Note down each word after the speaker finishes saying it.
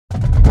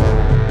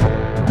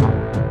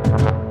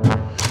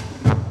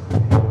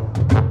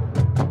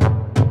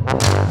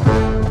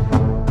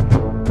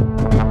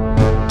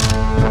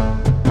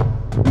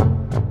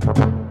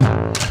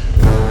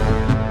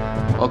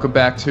Welcome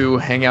back to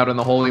Hang Out in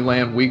the Holy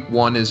Land. Week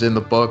 1 is in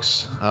the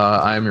books.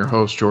 I am your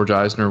host, George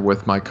Eisner,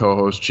 with my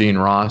co-host, Gene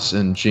Ross.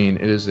 And Gene,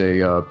 it is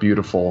a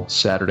beautiful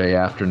Saturday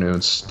afternoon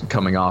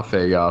coming off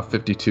a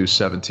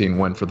 52-17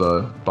 win for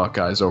the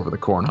Buckeyes over the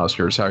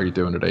Cornhuskers. How are you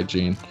doing today,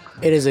 Gene?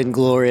 It is a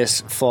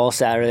glorious fall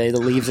Saturday. The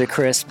leaves are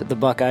crisp. The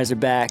Buckeyes are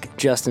back.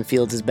 Justin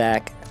Fields is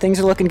back. Things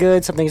are looking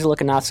good. Some things are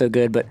looking not so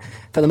good. But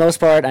for the most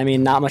part, I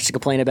mean, not much to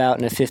complain about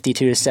in a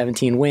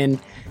 52-17 win.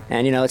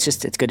 And, you know, it's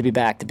good to be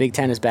back. The Big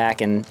Ten is back,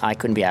 and I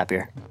couldn't be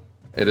happier.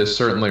 It is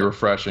certainly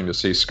refreshing to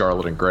see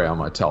Scarlet and Gray on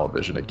my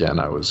television again.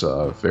 I was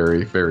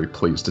very, very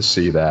pleased to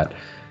see that.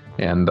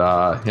 And,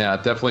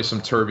 definitely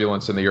some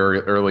turbulence in the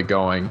early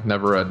going.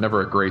 Never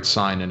a great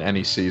sign in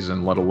any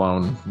season, let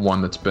alone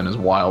one that's been as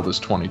wild as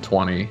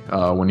 2020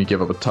 when you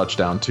give up a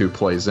touchdown 2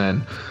 plays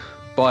in.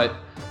 But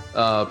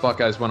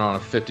Buckeyes went on a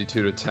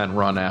 52-10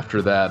 run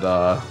after that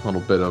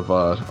little bit of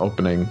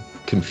opening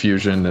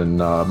confusion and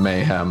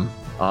mayhem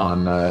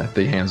on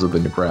the hands of the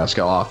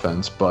Nebraska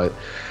offense. But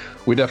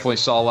we definitely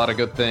saw a lot of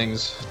good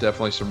things,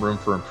 definitely some room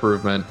for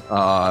improvement.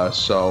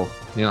 So,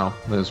 you know,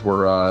 as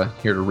we're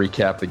here to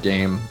recap the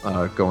game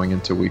going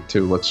into week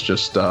 2, let's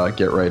just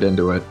get right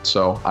into it.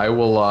 So I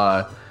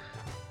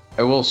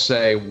will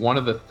say one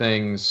of the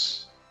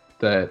things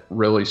that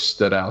really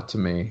stood out to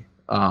me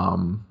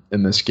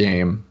in this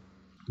game,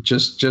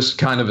 just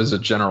kind of as a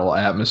general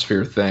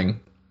atmosphere thing,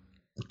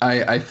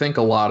 I think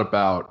a lot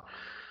about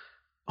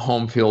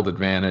home field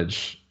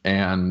advantage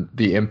and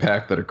the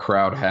impact that a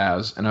crowd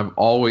has. And I've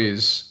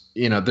always,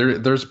 you know,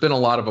 there's been a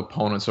lot of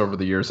opponents over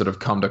the years that have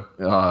come to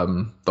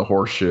the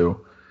Horseshoe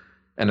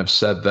and have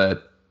said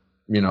that,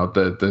 you know,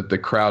 the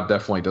crowd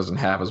definitely doesn't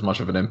have as much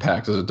of an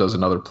impact as it does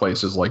in other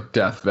places like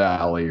Death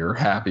Valley or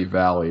Happy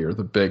Valley or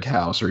the Big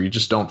House, or you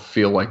just don't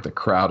feel like the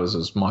crowd is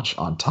as much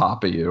on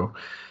top of you.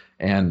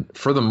 And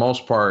for the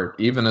most part,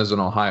 even as an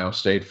Ohio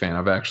State fan,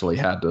 I've actually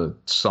had to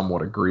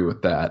somewhat agree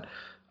with that.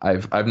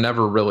 I've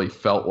never really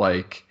felt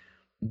like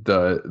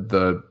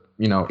the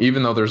you know,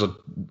 even though there's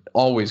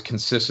always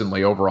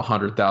consistently over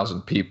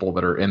 100,000 people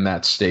that are in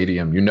that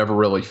stadium, you never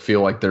really feel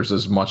like there's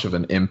as much of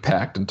an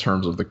impact in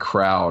terms of the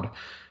crowd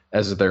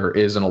as there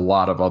is in a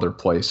lot of other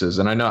places.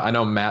 And I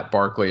know Matt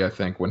Barkley, I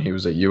think when he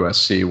was at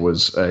USC,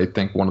 was I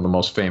think one of the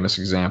most famous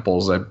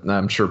examples.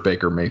 I'm sure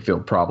Baker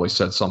Mayfield probably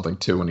said something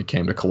too when he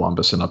came to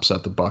Columbus and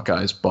upset the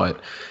Buckeyes. But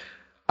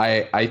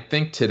I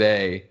think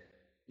today,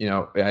 you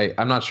know,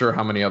 I'm not sure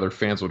how many other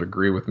fans would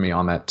agree with me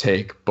on that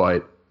take,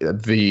 but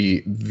at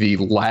least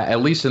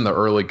in the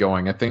early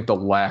going, I think the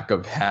lack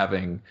of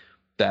having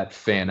that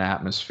fan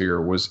atmosphere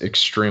was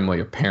extremely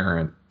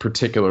apparent,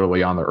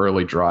 particularly on the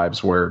early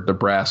drives where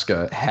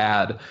Nebraska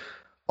had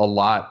a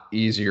lot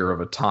easier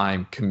of a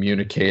time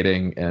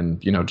communicating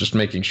and, you know, just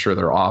making sure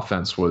their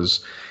offense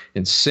was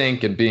in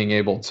sync and being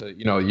able to,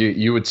 you know,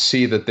 you would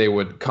see that they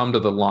would come to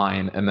the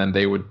line and then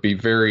they would be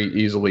very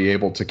easily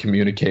able to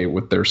communicate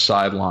with their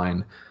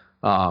sideline,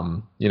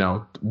 you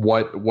know,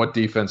 what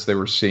defense they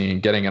were seeing,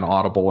 getting an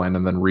audible in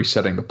and then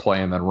resetting the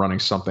play and then running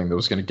something that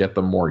was going to get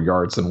them more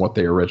yards than what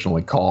they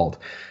originally called.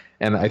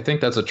 And I think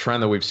that's a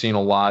trend that we've seen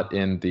a lot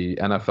in the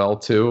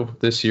NFL too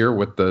this year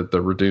with the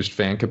reduced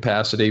fan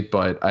capacity.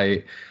 But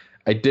I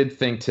did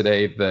think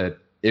today that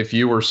if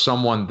you were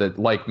someone that,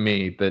 like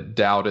me, that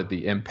doubted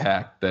the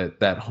impact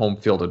that home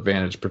field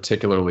advantage,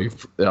 particularly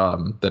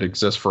that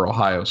exists for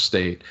Ohio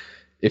State,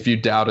 if you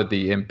doubted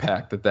the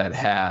impact that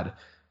had,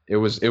 it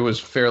was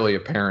fairly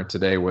apparent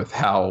today with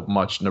how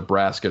much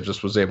Nebraska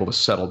just was able to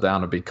settle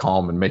down and be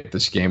calm and make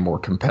this game more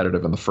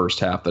competitive in the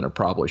first half than it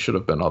probably should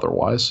have been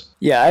otherwise.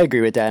 Yeah, I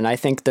agree with that. And I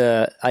think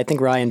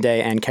Ryan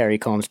Day and Kerry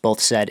Combs both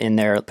said in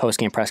their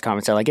post-game press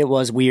conference that, like, it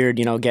was weird,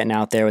 you know, getting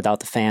out there without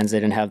the fans. They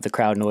didn't have the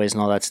crowd noise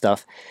and all that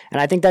stuff. And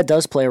I think that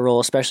does play a role,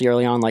 especially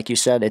early on. Like you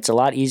said, it's a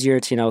lot easier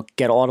to, you know,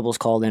 get audibles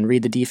called in,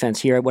 read the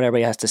defense, hear what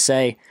everybody has to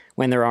say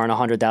when there aren't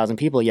 100,000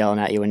 people yelling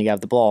at you when you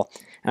have the ball.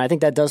 And I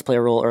think that does play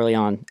a role early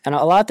on. And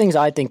a lot of things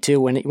I think,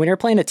 too, when you're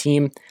playing a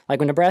team, like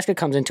when Nebraska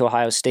comes into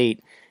Ohio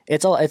State,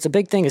 it's a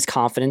big thing is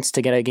confidence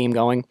to get a game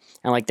going.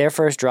 And like their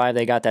first drive,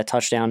 they got that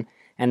touchdown.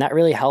 And that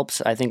really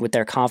helps, I think, with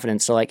their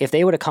confidence. So like if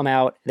they would have come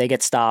out, they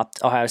get stopped,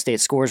 Ohio State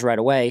scores right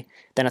away,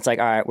 then it's like,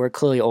 all right, we're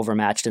clearly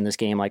overmatched in this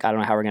game. Like, I don't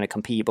know how we're going to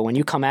compete. But when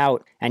you come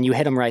out and you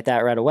hit them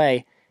right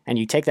away and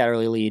you take that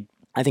early lead,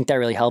 I think that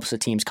really helps the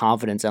team's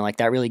confidence. And like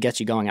that really gets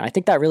you going. And I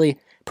think that really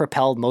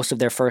propelled most of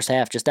their first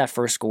half, just that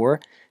first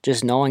score,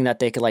 just knowing that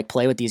they could like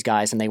play with these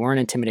guys and they weren't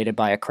intimidated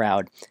by a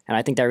crowd. And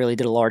I think that really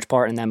did a large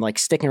part in them like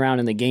sticking around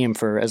in the game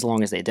for as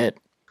long as they did.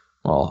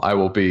 Well, I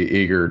will be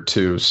eager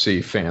to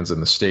see fans in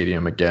the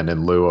stadium again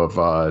in lieu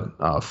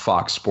of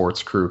Fox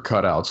Sports crew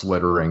cutouts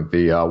littering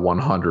the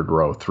 100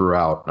 row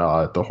throughout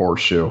the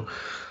Horseshoe.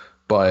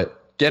 But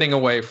getting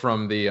away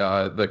from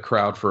the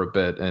crowd for a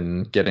bit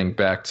and getting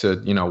back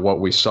to, you know, what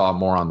we saw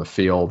more on the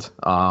field,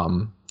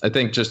 I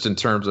think just in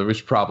terms of, we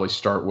should probably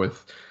start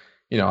with,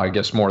 you know, I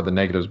guess more of the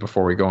negatives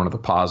before we go into the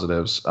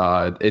positives.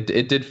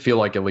 It did feel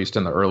like, at least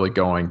in the early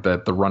going,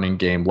 that the running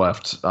game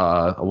left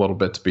a little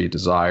bit to be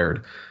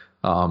desired.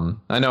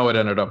 I know it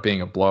ended up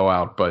being a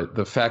blowout, but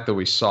the fact that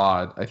we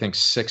saw, I think,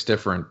 6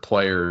 different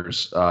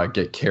players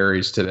get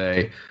carries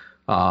today,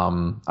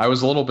 I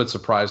was a little bit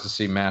surprised to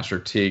see Master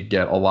Teague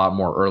get a lot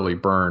more early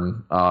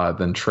burn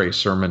than Trey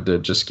Sermon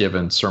did, just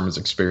given Sermon's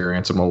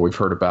experience and what we've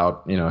heard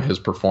about, his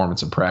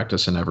performance in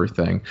practice and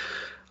everything.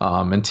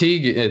 And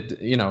Teague,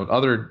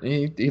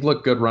 he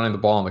looked good running the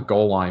ball on the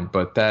goal line,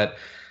 but that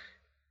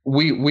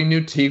we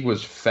knew Teague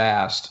was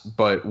fast,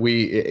 but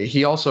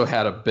he also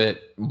had a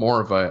bit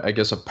more of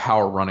a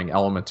power running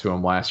element to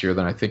him last year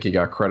than I think he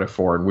got credit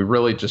for, and we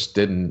really just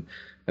didn't,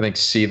 I think,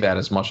 see that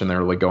as much in the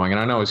early going. And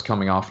I know he's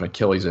coming off an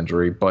Achilles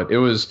injury, but it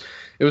was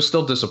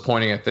still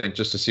disappointing, I think,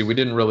 just to see we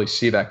didn't really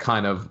see that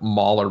kind of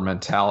mauler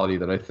mentality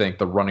that I think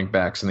the running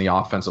backs and the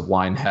offensive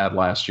line had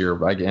last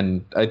year.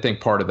 And I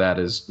think part of that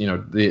is,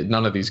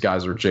 none of these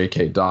guys are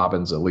J.K.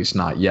 Dobbins, at least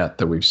not yet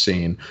that we've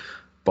seen.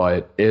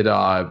 But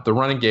the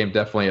running game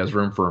definitely has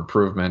room for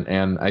improvement.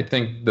 And I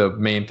think the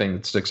main thing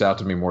that sticks out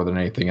to me more than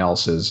anything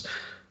else is,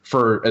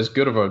 for as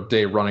good of a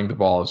day running the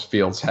ball as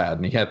Fields had,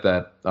 and he had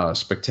that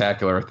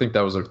spectacular, I think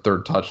that was their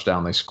 3rd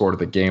touchdown they scored of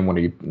the game when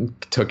he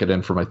took it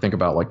in from, I think,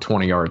 about like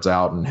 20 yards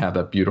out and had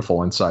that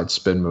beautiful inside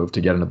spin move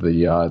to get into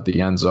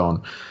the end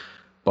zone.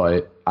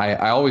 But I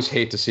always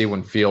hate to see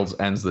when Fields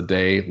ends the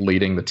day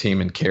leading the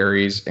team in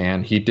carries,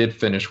 and he did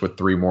finish with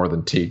 3 more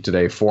than Teague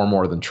today, 4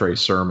 more than Trey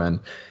Sermon.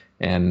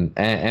 And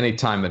any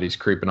time that he's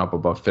creeping up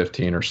above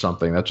 15 or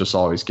something, that just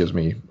always gives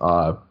me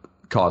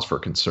cause for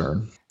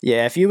concern.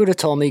 Yeah, if you would have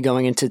told me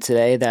going into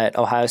today that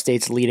Ohio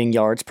State's leading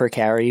yards per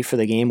carry for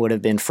the game would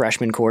have been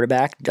freshman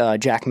quarterback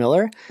Jack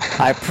Miller,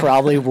 I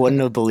probably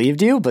wouldn't have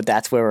believed you, but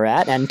that's where we're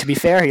at. And to be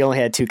fair, he only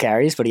had 2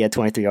 carries, but he had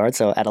 23 yards,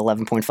 so at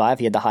 11.5,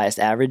 he had the highest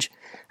average.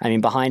 I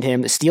mean, behind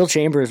him, Steel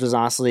Chambers was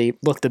honestly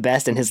looked the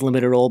best in his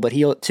limited role, but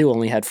he too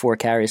only had 4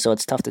 carries, so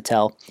it's tough to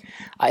tell.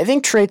 I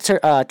think Trey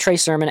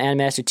Sermon and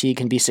Master Teague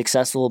can be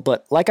successful,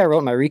 but like I wrote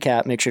in my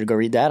recap, make sure to go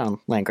read that on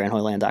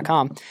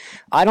landgranthoyland.com.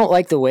 I don't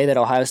like the way that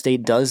Ohio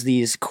State does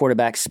these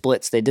quarterback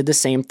splits. They did the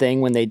same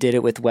thing when they did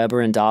it with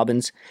Weber and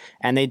Dobbins,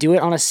 and they do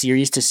it on a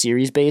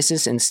series-to-series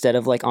basis instead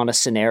of like on a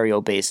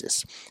scenario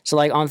basis. So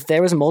like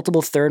there was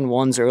multiple 3rd and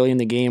 1s early in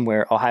the game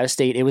where Ohio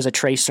State, it was a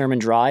Trey Sermon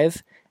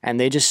drive, and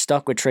they just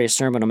stuck with Trey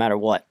Sermon no matter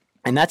what.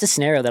 And that's a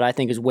scenario that I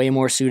think is way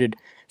more suited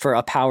for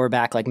a power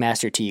back like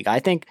Master Teague. I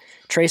think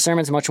Trey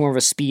Sermon's much more of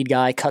a speed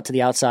guy, cut to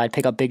the outside,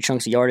 pick up big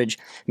chunks of yardage.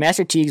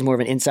 Master Teague's more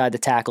of an inside the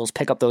tackles,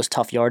 pick up those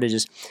tough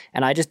yardages.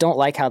 And I just don't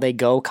like how they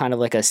go kind of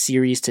like a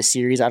series to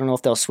series. I don't know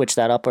if they'll switch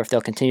that up or if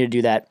they'll continue to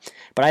do that.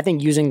 But I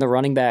think using the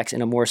running backs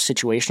in a more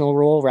situational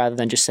role rather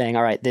than just saying,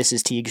 all right, this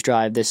is Teague's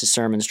drive, this is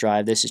Sermon's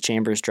drive, this is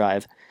Chambers'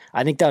 drive,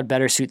 I think that would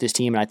better suit this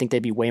team, and I think they'd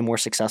be way more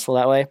successful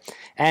that way.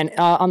 And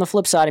on the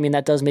flip side, I mean,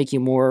 that does make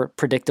you more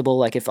predictable.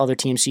 Like if other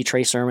teams see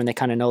Trey Sermon, they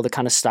kind of know the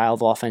kind of style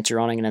of offense you're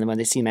running, and then when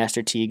they see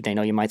Master Teague, they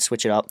know you might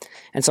switch it up.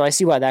 And so I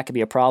see why that could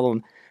be a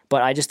problem.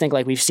 But I just think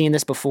like we've seen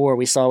this before.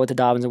 We saw it with the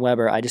Dobbins and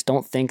Weber. I just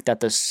don't think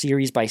that the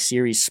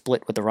series-by-series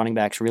split with the running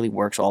backs really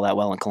works all that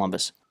well in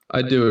Columbus.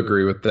 I do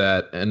agree with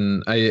that,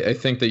 and I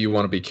think that you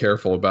want to be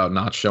careful about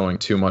not showing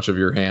too much of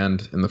your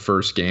hand in the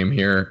first game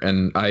here.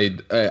 And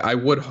I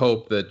would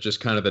hope that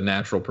just kind of the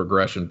natural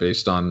progression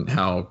based on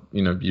how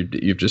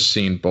you've just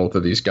seen both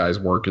of these guys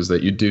work is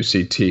that you do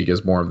see Teague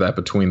as more of that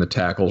between the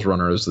tackles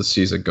runner as the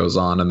season goes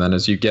on, and then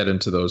as you get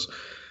into those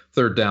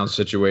 3rd down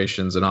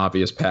situations and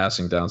obvious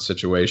passing down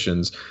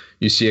situations,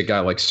 you see a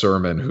guy like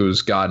Sermon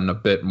who's gotten a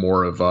bit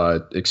more of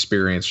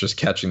experience just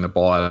catching the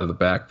ball out of the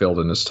backfield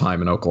in his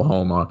time in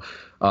Oklahoma.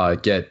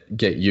 Get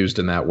used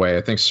in that way.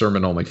 I think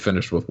Sermon only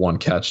finished with 1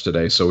 catch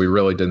today, so we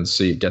really didn't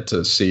get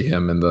to see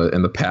him in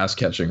the pass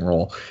catching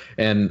role.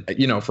 And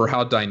for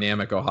how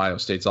dynamic Ohio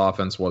State's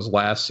offense was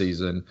last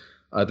season,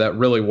 that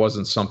really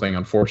wasn't something,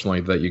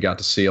 unfortunately, that you got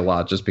to see a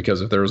lot. Just because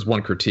if there was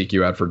one critique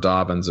you had for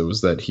Dobbins, it was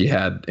that he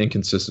had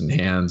inconsistent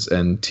hands,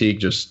 and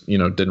Teague just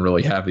didn't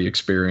really have the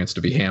experience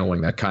to be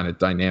handling that kind of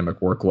dynamic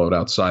workload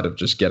outside of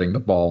just getting the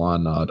ball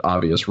on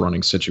obvious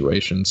running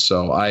situations.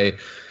 So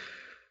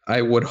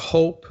I would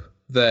hope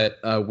that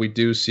we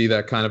do see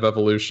that kind of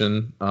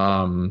evolution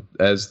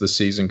as the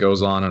season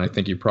goes on, and I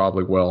think you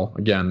probably will.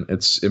 Again,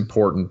 it's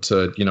important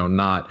to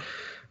not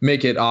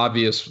make it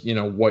obvious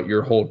what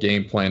your whole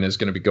game plan is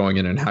going to be going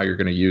in and how you're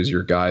going to use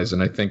your guys.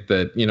 And I think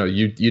that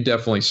you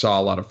definitely saw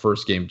a lot of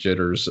first game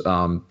jitters,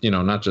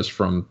 not just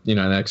from an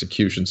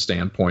execution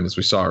standpoint as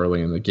we saw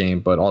early in the game,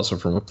 but also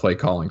from a play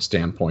calling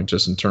standpoint,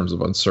 just in terms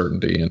of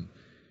uncertainty and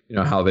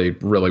how they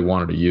really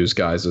wanted to use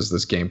guys as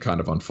this game kind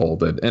of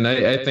unfolded. And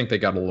I think they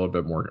got a little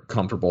bit more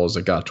comfortable as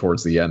it got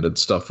towards the end and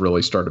stuff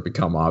really started to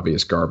become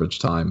obvious garbage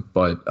time.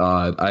 But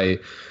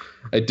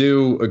I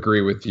do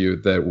agree with you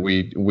that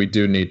we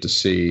do need to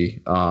see,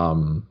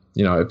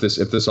 if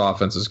this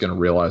offense is going to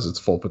realize its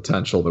full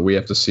potential, that we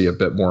have to see a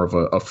bit more of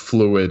a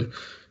fluid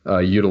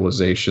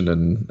utilization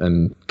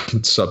and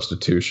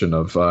substitution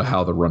of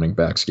how the running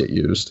backs get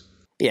used.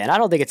 Yeah, and I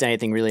don't think it's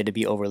anything really to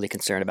be overly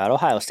concerned about.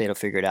 Ohio State will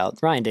figure it out.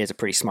 Ryan Day is a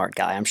pretty smart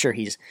guy. I'm sure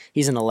he's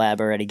in the lab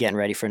already getting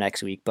ready for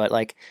next week. But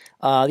like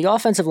the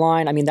offensive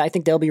line, I mean, I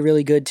think they'll be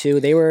really good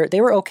too. They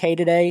were okay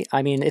today.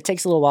 I mean, it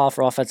takes a little while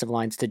for offensive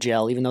lines to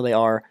gel, even though they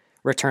are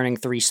returning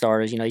 3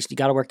 starters. You know, you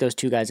got to work those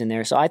 2 guys in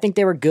there. So I think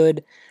they were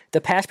good.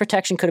 The pass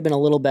protection could have been a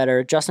little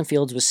better. Justin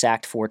Fields was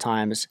sacked 4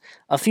 times.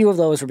 A few of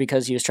those were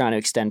because he was trying to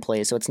extend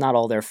plays, so it's not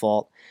all their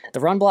fault. The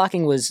run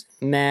blocking was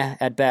meh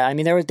at best. I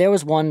mean, there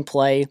was one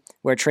play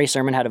where Trey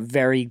Sermon had a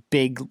very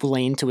big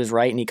lane to his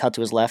right and he cut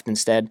to his left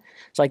instead.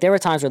 So like there were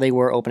times where they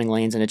were opening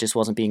lanes and it just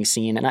wasn't being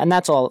seen. And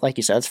that's all, like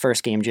you said, it's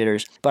first game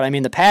jitters. But I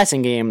mean, the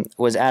passing game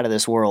was out of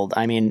this world.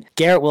 I mean,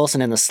 Garrett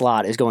Wilson in the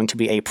slot is going to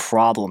be a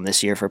problem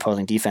this year for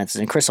opposing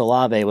defenses. And Chris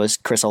Olave was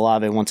Chris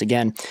Olave once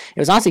again. It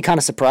was honestly kind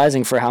of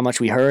surprising for how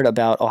much we heard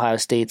about Ohio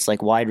State's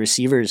like wide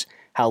receivers,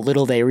 how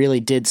little they really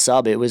did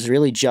sub. It was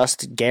really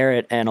just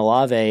Garrett and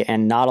Olave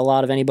and not a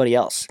lot of anybody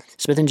else.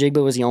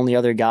 Smith-Njigba was the only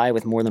other guy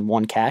with more than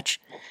 1 catch.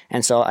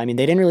 And so, I mean,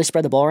 they didn't really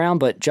spread the ball around,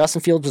 but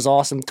Justin Fields was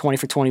awesome, 20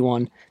 for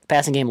 21. The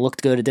passing game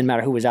looked good. It didn't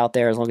matter who was out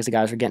there as long as the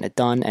guys were getting it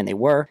done, and they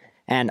were.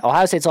 And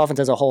Ohio State's offense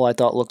as a whole, I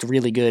thought, looked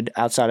really good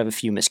outside of a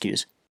few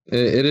miscues.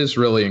 It is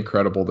really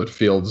incredible that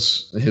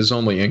Fields, his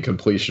only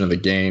incompletion of the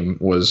game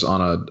was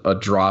on a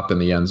drop in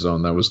the end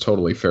zone that was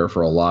totally fair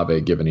for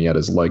Olave, given he had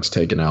his legs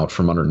taken out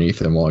from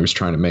underneath him while he was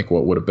trying to make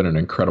what would have been an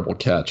incredible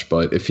catch.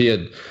 But if he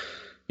had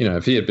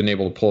been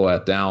able to pull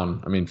that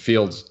down, I mean,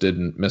 Fields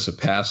didn't miss a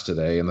pass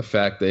today. And the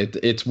fact that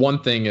it's one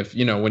thing if,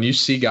 when you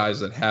see guys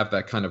that have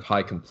that kind of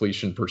high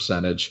completion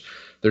percentage,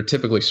 they're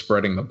typically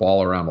spreading the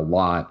ball around a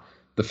lot.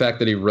 The fact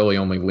that he really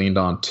only leaned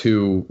on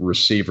 2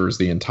 receivers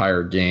the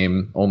entire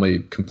game, only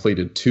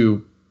completed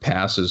 2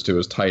 passes to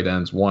his tight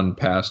ends, 1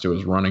 pass to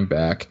his running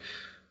back.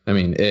 I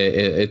mean,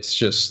 it's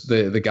just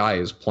the guy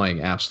is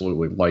playing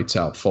absolutely lights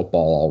out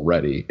football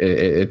already.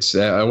 It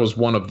was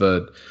one of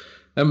the.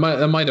 It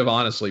might have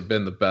honestly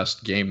been the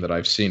best game that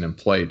I've seen him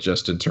play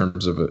just in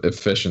terms of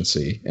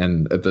efficiency.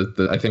 And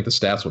I think the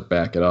stats would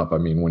back it up. I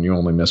mean, when you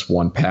only miss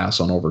 1 pass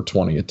on over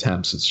 20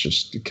 attempts, it's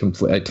just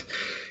complete.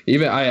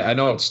 Even I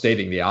know it's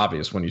stating the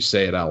obvious when you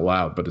say it out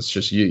loud, but it's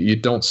just you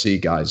don't see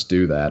guys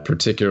do that,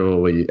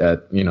 particularly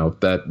at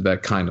that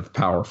kind of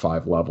Power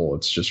 5 level.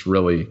 It's just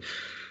really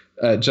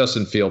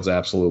Justin Fields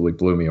absolutely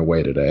blew me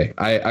away today.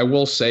 I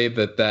will say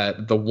that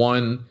the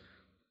one.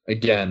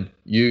 Again,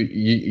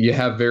 you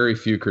have very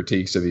few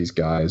critiques of these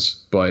guys,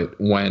 but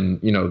when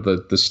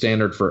the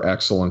standard for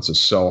excellence is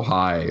so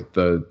high,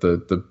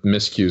 the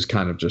miscues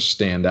kind of just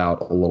stand out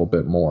a little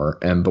bit more.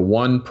 And the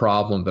one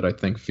problem that I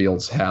think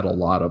Fields had a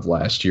lot of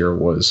last year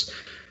was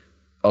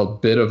a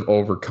bit of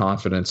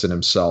overconfidence in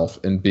himself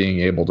and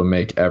being able to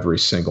make every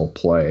single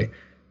play.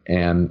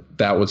 And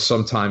that would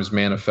sometimes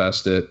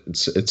manifest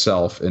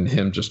itself in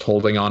him just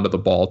holding onto the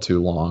ball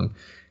too long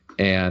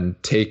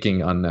and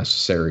taking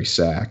unnecessary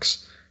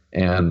sacks.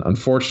 And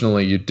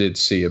unfortunately, you did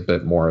see a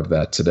bit more of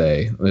that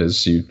today,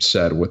 as you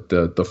said, with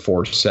the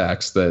 4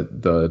 sacks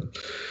that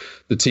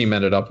the team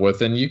ended up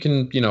with. And you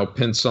can,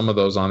 pin some of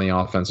those on the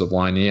offensive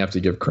line. You have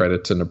to give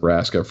credit to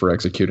Nebraska for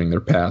executing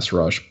their pass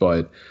rush.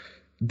 But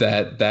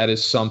that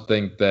is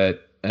something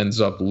that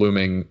ends up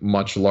looming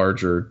much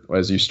larger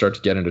as you start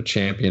to get into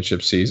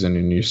championship season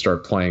and you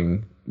start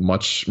playing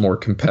much more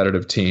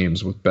competitive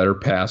teams with better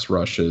pass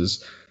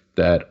rushes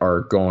that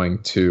are going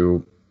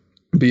to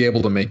be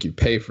able to make you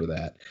pay for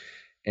that.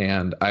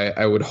 And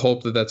I would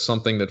hope that that's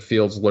something that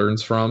Fields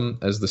learns from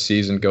as the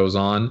season goes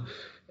on.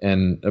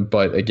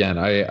 But again,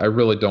 I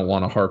really don't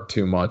want to harp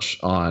too much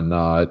on,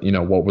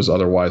 what was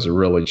otherwise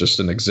really just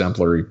an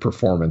exemplary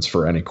performance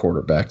for any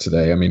quarterback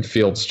today. I mean,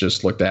 Fields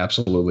just looked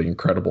absolutely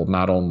incredible,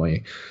 not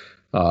only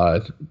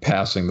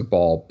passing the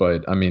ball,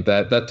 but I mean,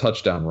 that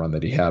touchdown run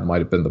that he had might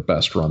have been the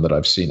best run that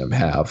I've seen him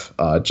have.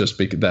 Just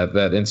because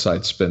that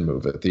inside spin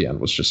move at the end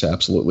was just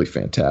absolutely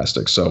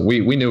fantastic. So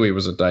we knew he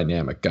was a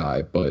dynamic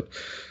guy, but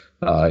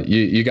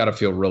you got to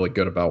feel really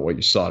good about what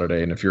you saw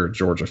today. And if you're a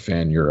Georgia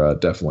fan, you're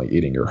definitely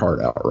eating your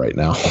heart out right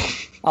now.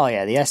 Oh,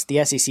 yeah,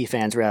 the SEC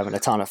fans were having a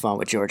ton of fun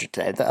with Georgia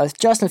today.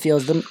 Justin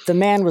Fields, the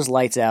man was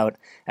lights out.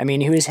 I mean,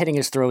 he was hitting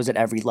his throws at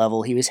every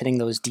level. He was hitting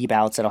those deep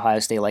outs that Ohio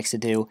State likes to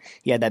do.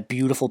 He had that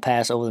beautiful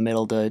pass over the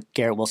middle to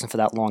Garrett Wilson for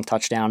that long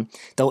touchdown.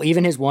 Though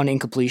even his one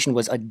incompletion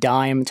was a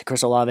dime to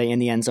Chris Olave in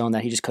the end zone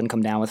that he just couldn't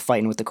come down with,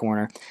 fighting with the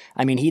corner.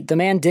 I mean, the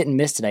man didn't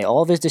miss today.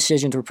 All of his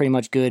decisions were pretty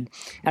much good.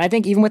 And I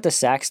think even with the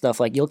sack stuff,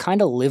 like, you'll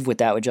kind of live with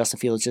that with Justin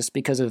Fields just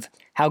because of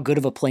how good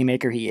of a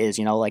playmaker he is.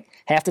 Like,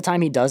 half the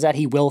time he does that,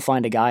 he will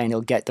find a guy and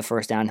he'll get the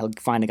first down. He'll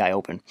find a guy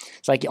open.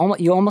 It's like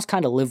you almost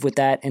kind of live with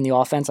that in the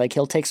offense. Like,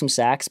 he'll take some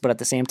sacks, but at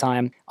the same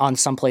time, on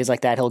some plays like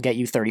that, he'll get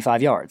you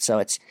 35 yards. So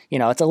it's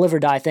a live or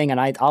die thing,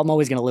 and I'm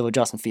always going to live with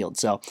Justin Fields.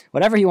 So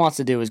whatever he wants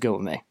to do is good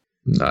with me.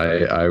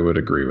 I would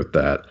agree with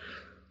that.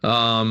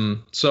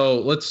 So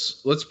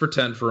let's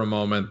pretend for a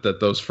moment that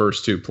those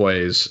first 2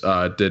 plays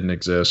didn't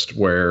exist,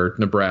 where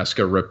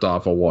Nebraska ripped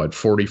off a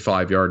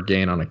 45-yard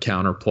gain on a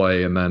counter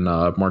play, and then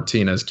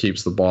Martinez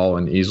keeps the ball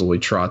and easily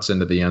trots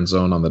into the end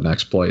zone on the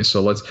next play.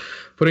 So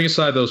putting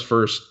aside those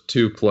first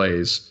 2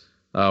 plays,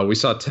 We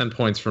saw 10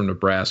 points from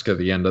Nebraska at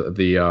the end of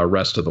the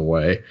rest of the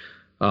way.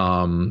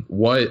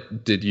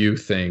 What did you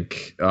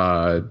think?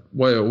 What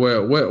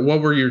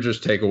were your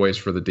just takeaways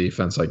for the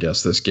defense, I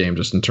guess, this game,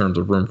 just in terms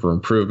of room for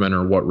improvement,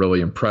 or what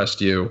really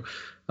impressed you?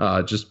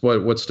 Just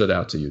what stood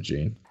out to you,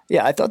 Gene?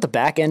 Yeah, I thought the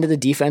back end of the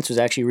defense was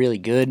actually really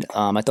good.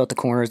 I thought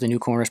the new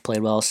corners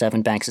played well.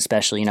 Seven Banks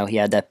especially, he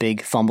had that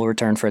big fumble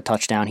return for a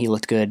touchdown. He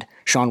looked good.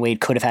 Shaun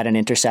Wade could have had an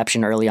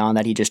interception early on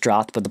that he just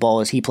dropped, but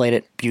he played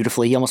it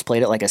beautifully. He almost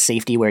played it like a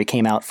safety where he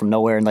came out from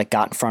nowhere and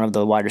got in front of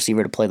the wide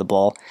receiver to play the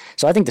ball.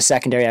 So I think the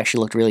secondary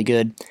actually looked really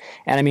good.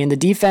 And the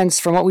defense,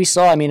 from what we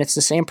saw, it's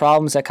the same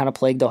problems that kind of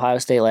plagued Ohio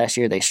State last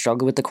year. They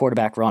struggled with the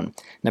quarterback run.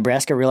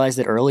 Nebraska realized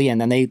it early,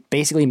 and then they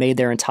basically made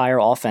their entire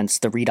offense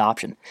the read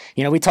option.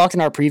 We talked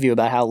in our preview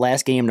about how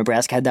last game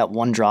Nebraska had that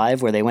one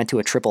drive where they went to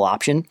a triple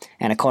option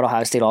and it caught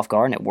Ohio State off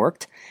guard and it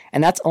worked.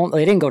 And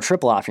they didn't go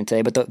triple option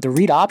today, but the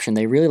read option,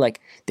 they really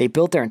they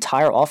built their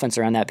entire offense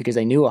around that because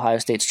they knew Ohio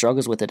State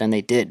struggles with it, and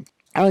they did.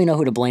 I don't really know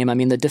who to blame.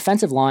 The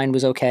defensive line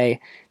was okay.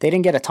 They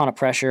didn't get a ton of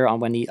pressure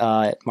on when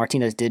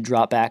Martinez did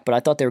drop back, but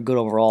I thought they were good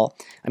overall.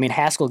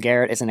 Haskell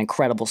Garrett is an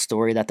incredible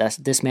story that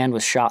this man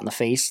was shot in the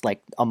face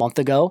a month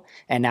ago,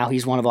 and now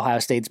he's one of Ohio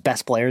State's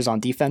best players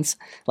on defense.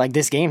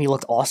 This game, he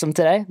looked awesome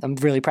today. I'm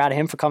really proud of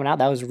him for coming out.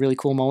 That was a really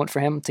cool moment for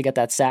him to get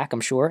that sack,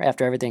 I'm sure,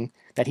 after everything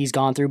that he's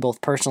gone through,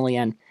 both personally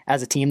and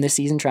as a team this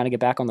season, trying to get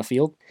back on the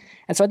field.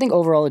 And so I think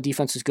overall the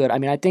defense is good.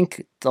 I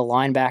think the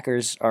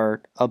linebackers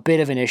are a bit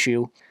of an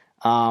issue.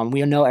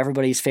 We know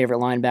everybody's favorite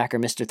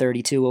linebacker, Mr.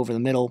 32 over the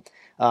middle.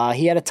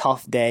 He had a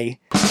tough day,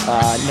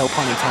 no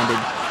pun intended.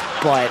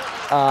 But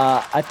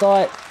I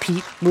thought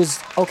Pete was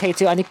okay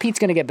too. I think Pete's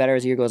going to get better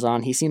as the year goes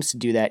on. He seems to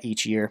do that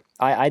each year.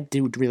 I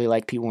do really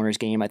like Pete Werner's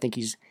game. I think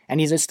he's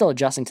still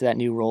adjusting to that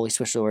new role. He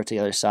switched over to the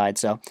other side.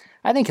 So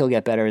I think he'll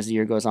get better as the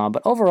year goes on.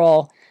 But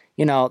overall,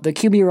 the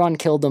QB run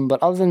killed them.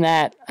 But other than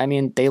that,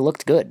 they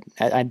looked good.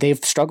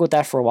 They've struggled with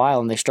that for a while,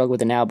 and they struggle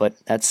with it now. But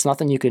that's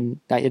nothing you can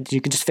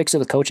just fix it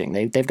with coaching.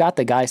 They've got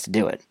the guys to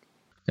do it.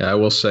 Yeah, I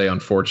will say,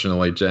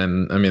 unfortunately,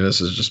 Jen,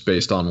 this is just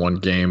based on one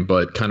game,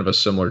 but kind of a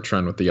similar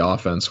trend with the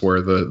offense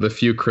where the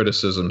few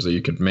criticisms that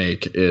you could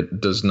make, it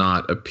does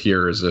not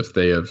appear as if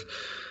they have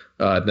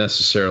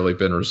necessarily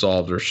been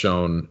resolved or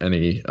shown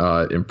any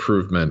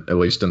improvement, at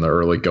least in the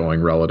early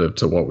going, relative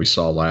to what we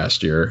saw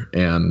last year.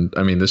 And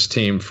this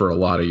team for a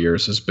lot of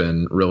years has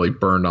been really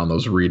burned on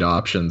those read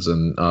options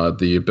and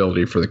the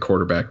ability for the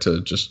quarterback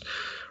to just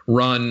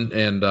run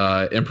and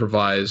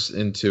improvise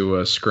into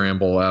a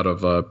scramble out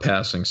of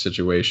passing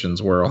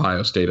situations where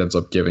Ohio State ends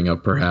up giving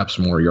up perhaps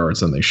more yards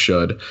than they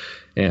should.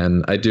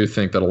 And I do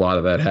think that a lot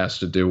of that has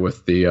to do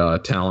with the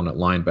talent at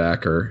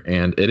linebacker.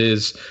 And it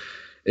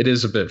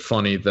is a bit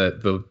funny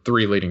that the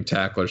three leading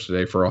tacklers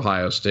today for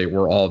Ohio State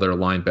were all their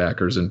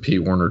linebackers in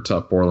Pete Werner,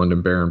 Tuf Borland,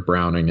 and Baron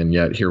Browning, and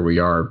yet here we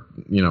are,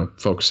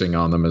 focusing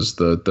on them as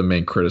the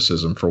main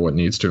criticism for what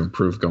needs to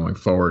improve going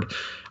forward.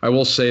 I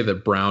will say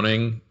that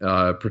Browning,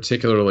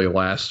 particularly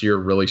last year,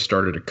 really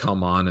started to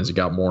come on as he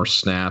got more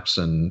snaps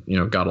and,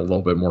 got a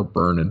little bit more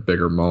burn in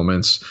bigger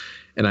moments,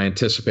 and I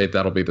anticipate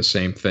that'll be the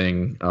same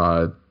thing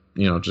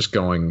just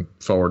going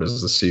forward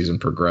as the season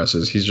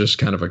progresses. He's just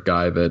kind of a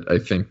guy that I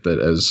think that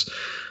as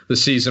the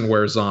season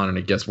wears on and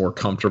he gets more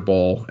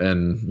comfortable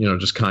and,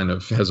 just kind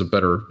of has a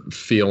better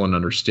feel and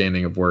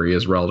understanding of where he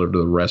is relative to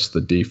the rest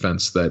of the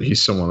defense, that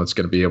he's someone that's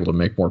going to be able to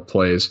make more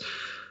plays.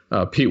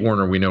 Pete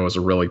Werner, we know, is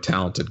a really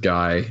talented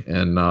guy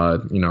and,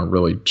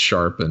 really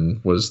sharp, and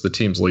was the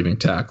team's leading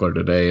tackler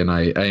today. And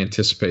I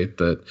anticipate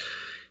that,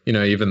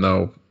 even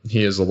though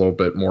he is a little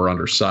bit more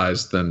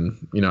undersized than,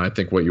 I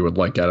think what you would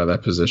like out of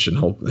that position,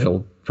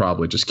 he'll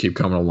probably just keep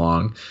coming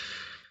along.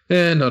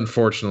 And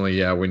unfortunately,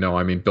 yeah, we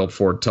know, Built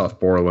Ford, Tuf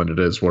Borland, it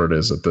is what it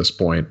is at this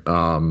point.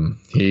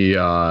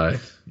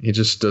 He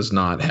just does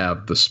not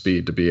have the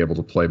speed to be able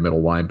to play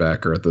middle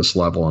linebacker at this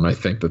level. And I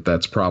think that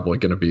that's probably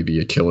going to be the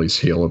Achilles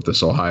heel of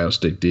this Ohio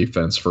State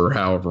defense for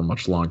however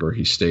much longer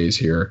he stays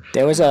here.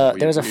 There was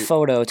a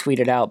photo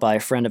tweeted out by a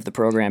friend of the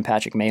program,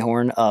 Patrick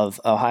Mayhorn, of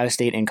Ohio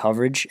State in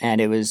coverage. And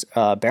it was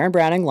Baron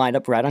Browning lined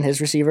up right on his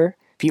receiver,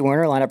 Pete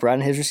Werner lined up right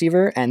on his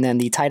receiver, and then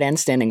the tight end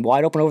standing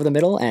wide open over the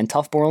middle, and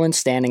Tuf Borland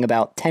standing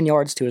about 10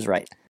 yards to his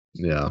right.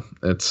 Yeah,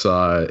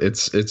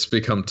 it's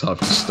become tough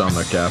to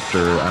stomach after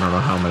I don't know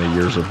how many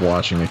years of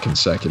watching it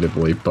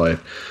consecutively, but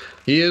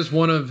he is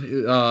one of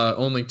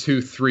only 2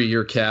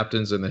 3-year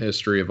captains in the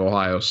history of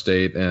Ohio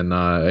State, and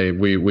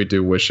we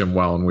do wish him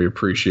well, and we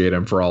appreciate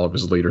him for all of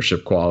his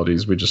leadership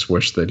qualities. We just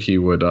wish that he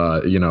would,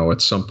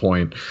 at some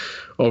point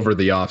over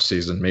the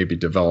offseason maybe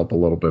develop a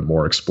little bit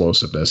more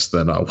explosiveness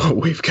than what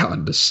we've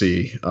gotten to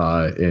see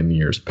in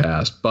years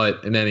past.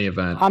 But in any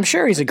event, I'm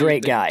sure he's a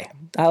great guy.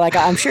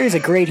 I'm sure he's a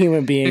great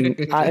human being.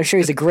 I'm sure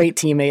he's a great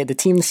teammate. The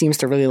team seems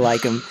to really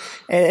like him.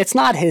 It's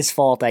not his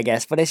fault, I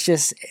guess, but it's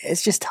just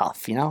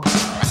tough, It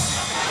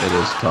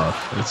is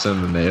tough. It's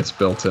in the name. It's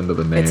built into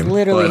the name. It's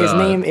literally his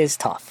name is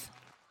tough.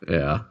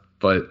 Yeah,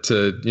 but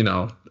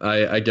to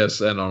I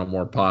guess end on a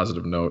more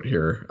positive note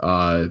here.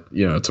 To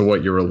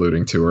what you were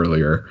alluding to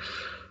earlier.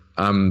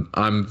 One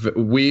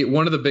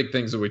of the big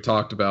things that we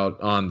talked about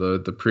on the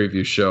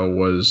preview show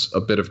was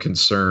a bit of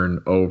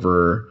concern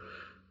over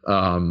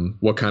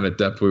what kind of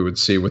depth we would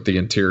see with the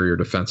interior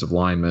defensive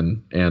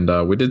linemen.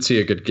 And we did see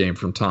a good game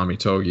from Tommy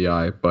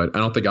Togiai, but I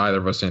don't think either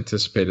of us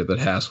anticipated that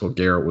Haskell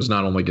Garrett was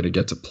not only going to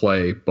get to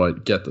play,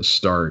 but get the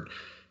start.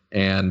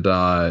 And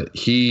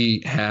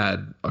he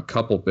had a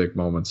couple big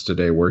moments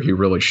today where he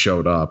really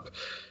showed up.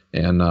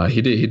 And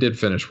he did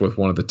finish with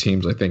one of the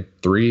teams, I think,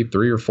 three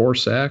or four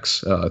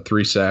sacks,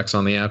 3 sacks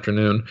on the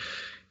afternoon.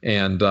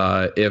 And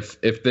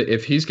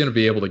if he's going to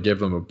be able to give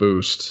them a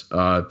boost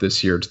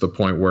this year to the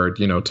point where,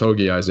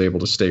 Togiai is able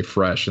to stay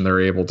fresh and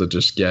they're able to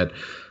just get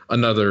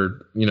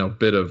another,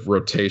 bit of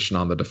rotation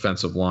on the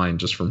defensive line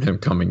just from him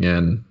coming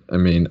in. I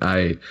mean,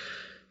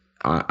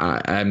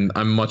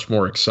 I'm much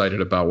more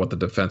excited about what the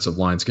defensive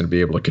line is going to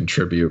be able to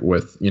contribute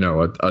with,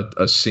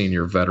 a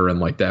senior veteran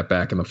like that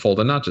back in the fold.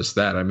 And not just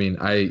that. I mean,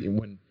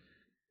 when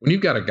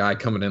you've got a guy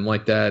coming in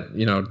like that,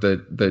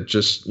 that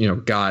just,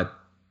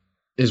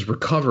 is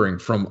recovering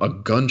from a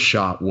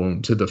gunshot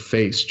wound to the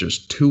face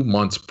just 2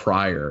 months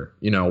prior,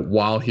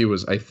 while he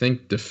was, I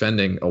think,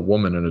 defending a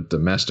woman in a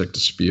domestic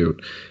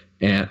dispute.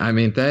 And I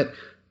mean,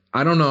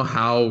 I don't know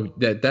how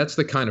that's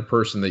the kind of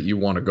person that you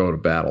want to go to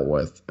battle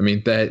with. I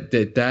mean,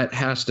 that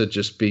has to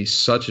just be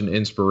such an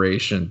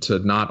inspiration to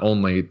not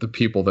only the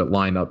people that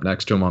line up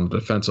next to him on the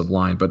defensive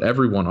line, but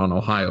everyone on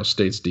Ohio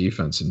State's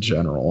defense in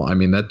general. I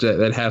mean,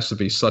 that has to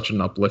be such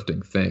an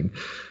uplifting thing.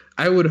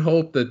 I would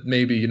hope that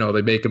maybe,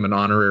 they make him an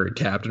honorary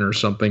captain or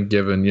something,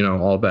 given,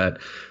 all that,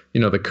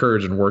 the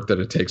courage and work that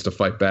it takes to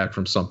fight back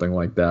from something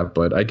like that.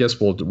 But I guess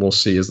we'll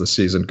see as the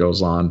season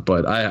goes on.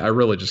 But I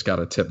really just got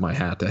to tip my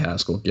hat to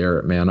Haskell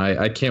Garrett, man.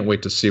 I can't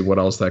wait to see what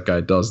else that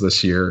guy does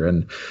this year.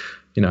 And,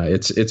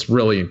 it's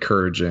really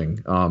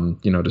encouraging,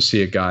 to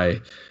see a guy,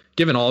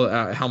 given all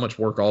how much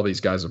work all these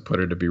guys have put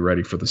in to be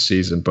ready for the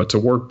season, but to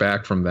work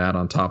back from that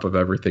on top of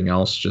everything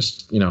else,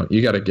 just,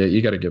 you got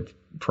to give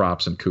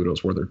props and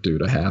kudos where they're due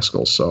to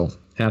Haskell. So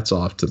hats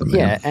off to the man.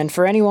 Yeah, and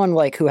for anyone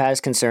who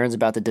has concerns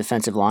about the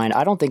defensive line,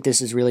 I don't think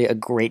this is really a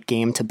great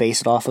game to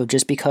base it off of,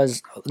 just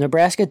because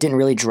Nebraska didn't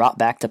really drop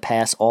back to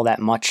pass all that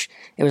much.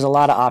 It was a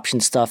lot of option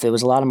stuff. It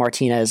was a lot of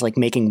Martinez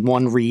making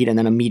one read and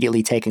then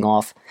immediately taking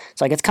off.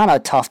 So it's kind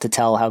of tough to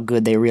tell how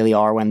good they really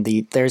are when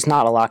there's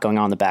not a lot going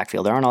on in the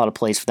backfield. There aren't a lot of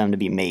plays for them to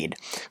be made.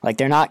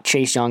 They're not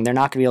Chase Young. They're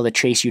not going to be able to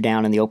chase you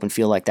down in the open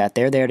field like that.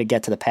 They're there to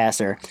get to the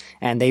passer.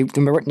 And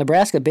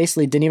Nebraska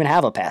basically didn't even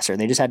have a passer.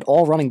 They just had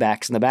all running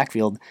backs in the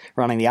backfield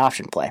running the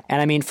option play.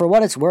 And I mean, for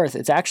what it's worth,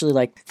 it's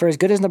actually for as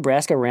good as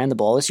Nebraska ran the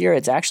ball this year,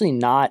 it's actually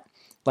not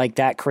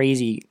that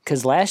crazy,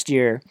 because last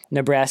year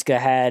Nebraska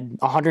had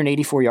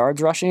 184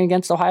 yards rushing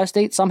against Ohio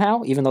State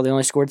somehow, even though they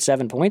only scored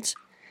 7 points.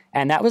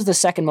 And that was the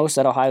second most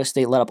that Ohio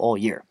State let up all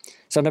year.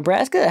 So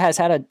Nebraska has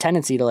had a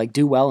tendency to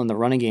do well in the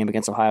running game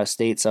against Ohio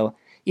State. So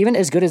even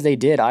as good as they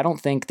did, I don't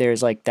think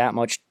there's that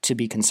much to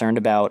be concerned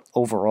about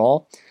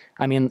overall.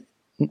 I mean,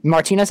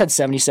 Martinez had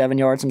 77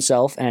 yards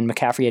himself, and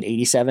McCaffrey had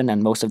 87,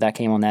 and most of that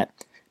came on that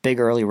big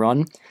early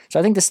run. So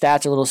I think the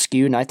stats are a little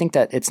skewed, and I think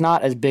that it's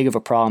not as big of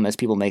a problem as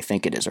people may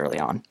think it is early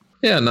on.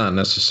 Yeah, not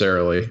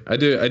necessarily. I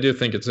do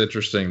think it's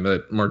interesting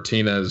that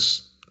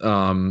Martinez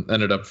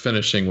ended up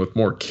finishing with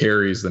more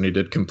carries than he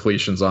did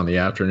completions on the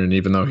afternoon,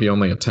 even though he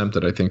only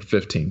attempted, I think,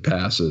 15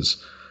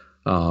 passes.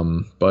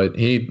 But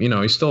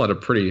he still had a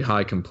pretty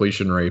high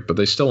completion rate, but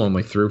they still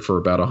only threw for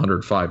about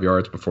 105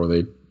 yards before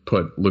they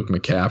put Luke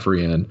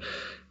McCaffrey in.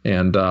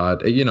 And,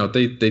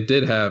 they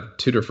did have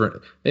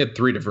they had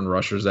 3 different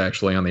rushers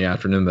actually on the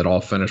afternoon that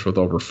all finished with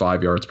over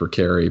 5 yards per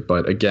carry.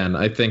 But again,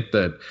 I think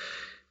that,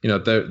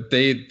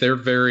 they're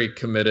very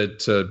committed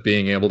to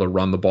being able to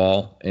run the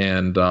ball.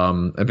 And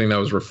I think that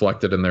was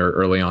reflected in their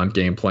early on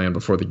game plan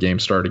before the game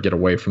started to get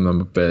away from them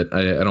a bit.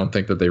 I don't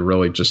think that they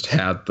really just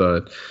had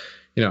the,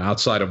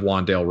 outside of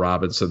Wan'Dale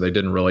Robinson, they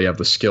didn't really have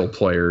the skill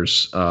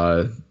players,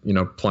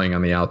 playing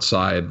on the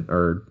outside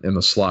or in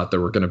the slot that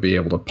were going to be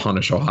able to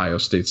punish Ohio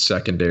State's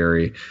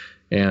secondary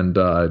and,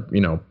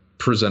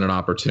 present an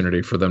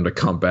opportunity for them to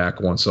come back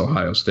once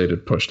Ohio State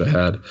had pushed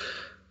ahead.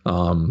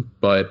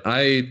 But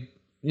I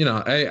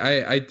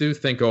do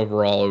think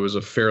overall it was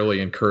a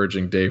fairly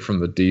encouraging day from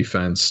the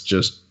defense.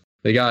 Just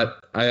they got,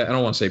 I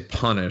don't want to say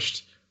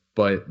punished,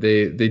 but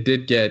they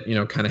did get,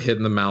 kind of hit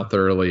in the mouth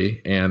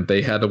early, and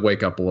they had to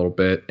wake up a little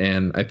bit.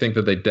 And I think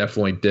that they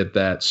definitely did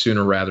that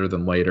sooner rather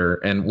than later.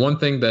 And one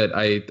thing that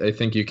I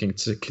think you can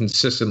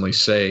consistently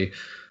say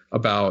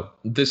about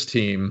this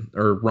team,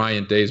 or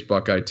Ryan Day's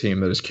Buckeye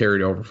team that is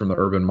carried over from the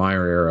Urban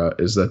Meyer era,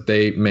 is that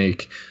they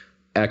make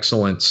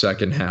excellent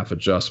second half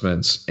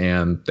adjustments,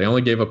 and they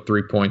only gave up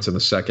 3 points in the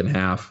second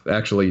half.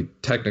 Actually,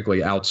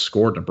 technically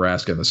outscored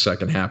Nebraska in the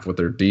second half with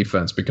their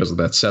defense because of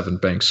that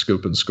 7-bank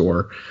scoop and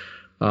score.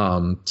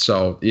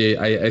 So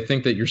yeah, I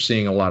think that you're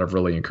seeing a lot of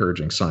really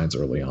encouraging signs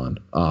early on,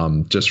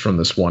 just from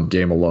this one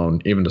game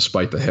alone, even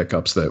despite the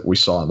hiccups that we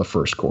saw in the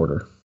first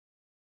quarter.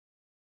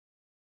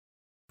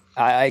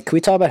 Can we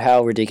talk about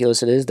how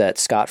ridiculous it is that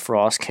Scott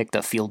Frost kicked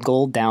a field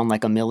goal down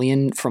 $1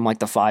 million from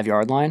the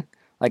 5-yard line?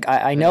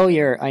 I know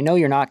you're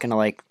not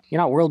gonna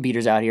you're not world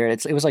beaters out here.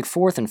 It was like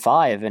 4th and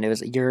 5, and it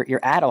was you're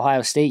at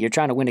Ohio State. You're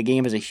trying to win a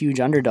game as a huge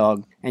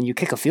underdog, and you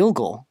kick a field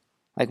goal.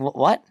 Like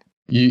what?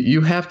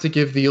 You have to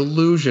give the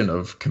illusion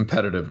of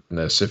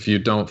competitiveness if you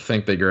don't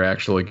think that you're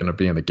actually going to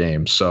be in the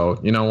game.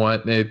 So you know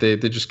what? They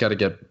just got to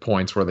get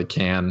points where they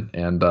can,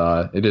 and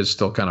it is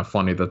still kind of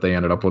funny that they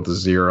ended up with a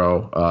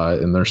 0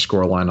 in their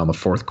scoreline on the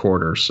fourth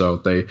quarter. So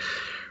they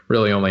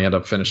really only end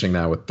up finishing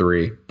that with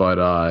 3. But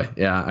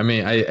yeah, I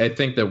mean, I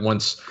think that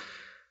once.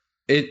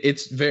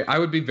 I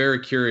would be very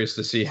curious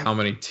to see how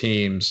many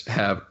teams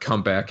have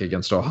come back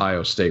against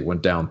Ohio State when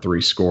down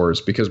 3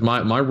 scores, because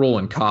my rule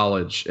in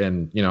college,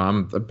 and you know,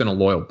 I've been a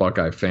loyal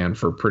Buckeye fan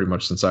for pretty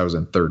much since I was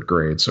in 3rd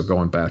grade, so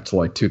going back to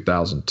like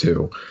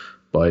 2002.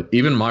 But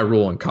even my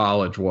rule in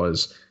college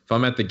was, if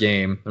I'm at the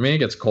game, I mean, it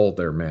gets cold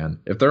there, man.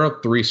 If they're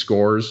up 3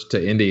 scores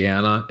to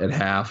Indiana at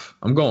half,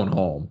 I'm going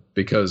home,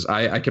 because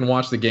I can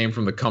watch the game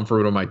from the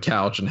comfort of my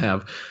couch and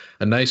have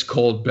a nice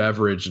cold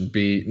beverage and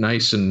be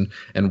nice and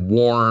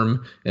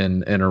warm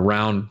and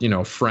around, you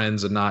know,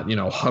 friends, and not, you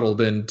know, huddled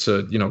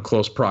into, you know,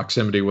 close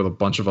proximity with a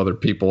bunch of other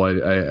people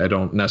I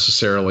don't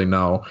necessarily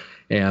know.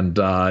 And,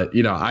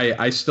 you know,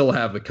 I still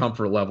have the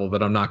comfort level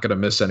that I'm not going to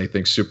miss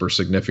anything super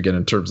significant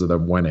in terms of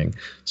them winning.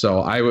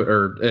 So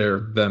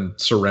or them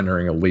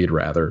surrendering a lead,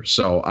 rather.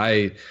 So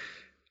I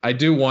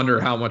do wonder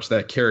how much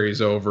that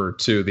carries over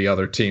to the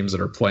other teams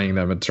that are playing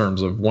them, in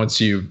terms of once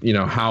you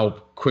know,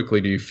 how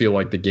quickly do you feel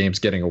like the game's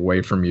getting away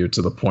from you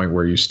to the point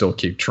where you still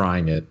keep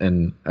trying it.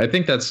 And I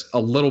think that's a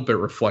little bit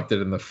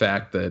reflected in the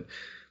fact that,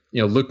 you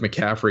know, Luke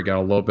McCaffrey got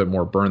a little bit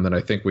more burn than I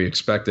think we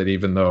expected,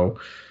 even though,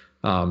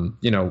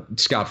 you know,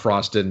 Scott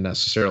Frost didn't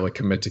necessarily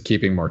commit to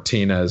keeping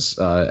Martinez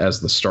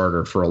as the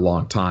starter for a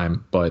long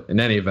time. But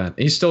in any event,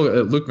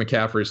 Luke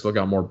McCaffrey still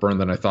got more burn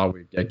than I thought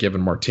we'd get, given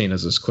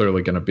Martinez is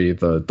clearly going to be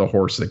the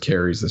horse that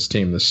carries this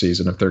team this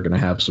season if they're going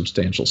to have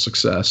substantial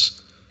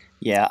success.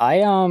 Yeah,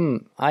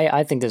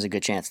 I think there's a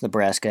good chance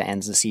Nebraska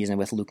ends the season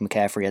with Luke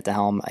McCaffrey at the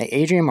helm.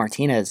 Adrian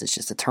Martinez is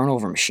just a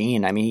turnover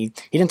machine. I mean,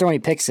 he didn't throw any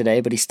picks today,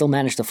 but he still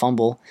managed to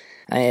fumble.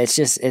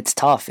 It's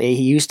tough. He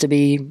used to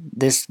be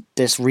this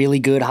really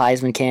good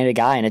Heisman candidate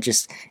guy, and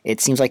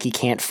it seems like he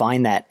can't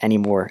find that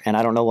anymore. And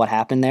I don't know what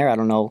happened there. I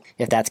don't know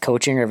if that's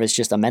coaching or if it's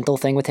just a mental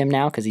thing with him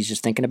now because he's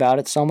just thinking about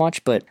it so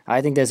much. But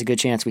I think there's a good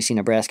chance we see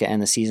Nebraska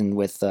end the season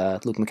with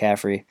Luke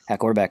McCaffrey at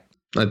quarterback.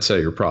 I'd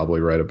say you're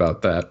probably right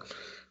about that.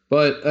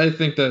 But I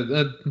think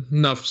that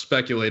enough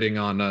speculating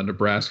on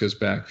Nebraska's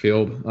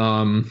backfield.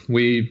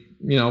 We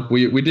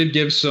did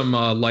give some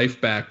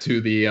life back to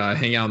the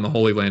Hang Out in the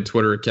Holy Land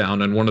Twitter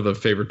account, and one of the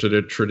favorite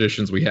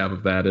traditions we have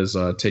of that is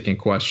taking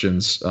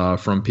questions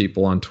from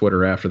people on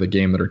Twitter after the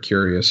game that are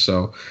curious.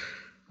 So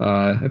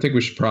I think we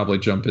should probably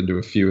jump into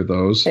a few of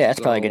those. Yeah, that's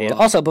probably a good idea.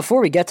 Also,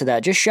 before we get to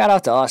that, just shout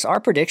out to us. Our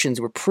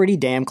predictions were pretty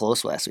damn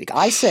close last week.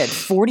 I said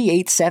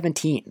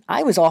 48-17.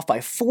 I was off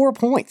by 4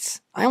 points.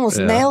 I almost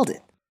nailed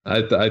it.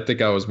 I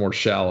think I was more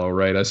shallow,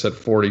 right? I said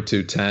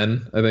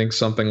 42-10, I think,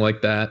 something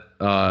like that.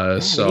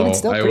 So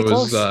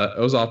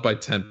I was off by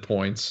 10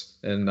 points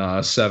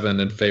and 7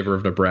 in favor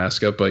of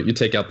Nebraska. But you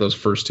take out those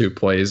first 2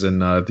 plays, and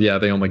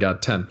they only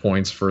got 10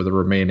 points for the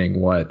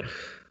remaining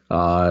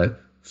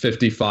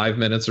 55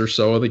 minutes or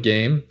so of the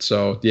game.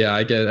 So yeah,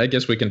 I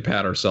guess we can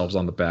pat ourselves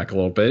on the back a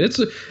little bit. It's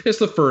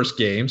the first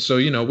game, so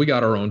you know we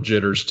got our own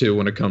jitters too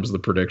when it comes to the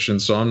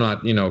predictions. So I'm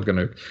not going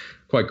to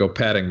quite go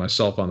patting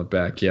myself on the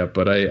back yet,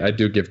 but I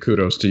do give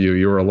kudos to you.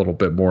 You were a little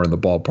bit more in the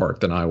ballpark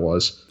than I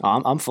was.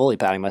 I'm fully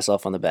patting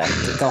myself on the back.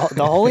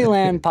 The Holy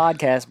Land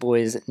podcast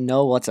boys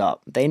know what's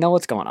up. They know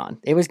what's going on.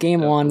 It was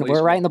game 1.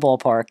 We're right in the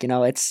ballpark. You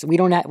know, we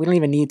don't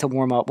even need to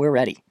warm up. We're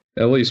ready.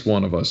 At least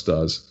one of us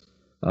does,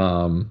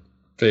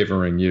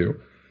 favoring you.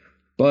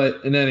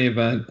 But in any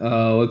event,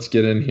 let's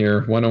get in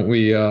here. Why don't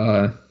we?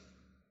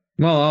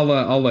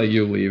 I'll let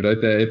you lead.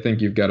 I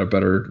think you've got a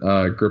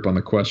better grip on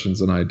the questions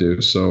than I do.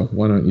 So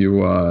why don't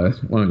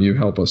you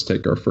help us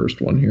take our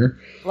first one here?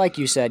 Like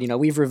you said,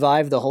 we've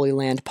revived the Holy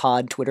Land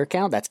Pod Twitter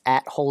account. That's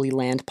at Holy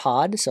Land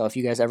Pod. So if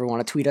you guys ever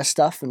want to tweet us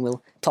stuff and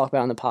we'll talk about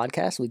it on the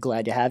podcast, we're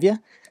glad to have you.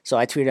 So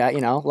I tweeted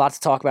out, lots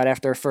to talk about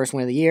after our first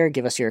win of the year.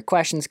 Give us your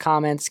questions,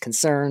 comments,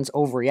 concerns,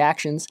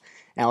 overreactions,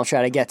 and I'll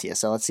try to get to you.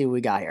 So let's see what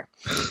we got here.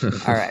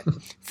 All right.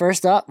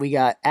 First up, we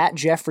got at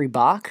Jeffrey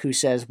Bach, who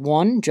says,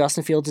 1,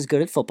 Justin Fields is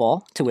good at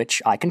football, to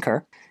which I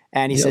concur.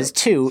 And he says,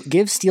 2,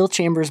 give Steel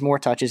Chambers more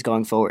touches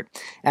going forward.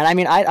 And I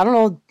mean, I don't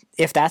know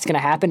if that's going to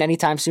happen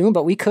anytime soon,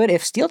 but we could,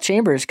 if Steel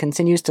Chambers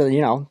continues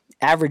to,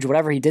 average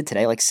whatever he did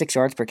today, like 6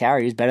 yards per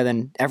carry, he's better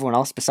than everyone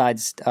else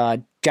besides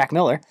Jack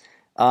Miller.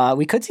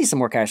 We could see some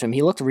more carries from him.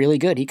 He looked really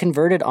good. He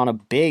converted on a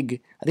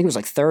big, I think it was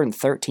like 3rd and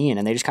 13,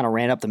 and they just kind of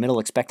ran up the middle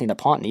expecting to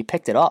punt, and he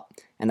picked it up.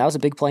 And that was a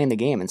big play in the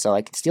game. And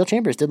so, Steel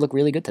Chambers did look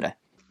really good today.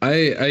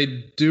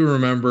 I do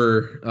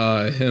remember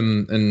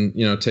him,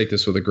 and, take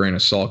this with a grain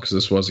of salt because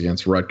this was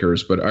against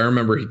Rutgers, but I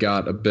remember he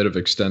got a bit of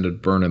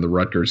extended burn in the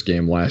Rutgers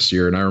game last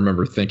year, and I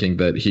remember thinking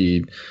that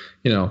he,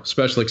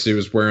 especially because he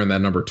was wearing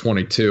that number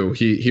 22,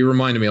 he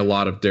reminded me a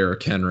lot of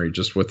Derrick Henry,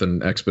 just with an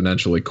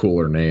exponentially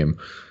cooler name.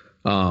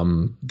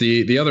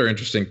 The other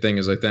interesting thing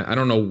is I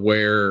don't know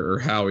where or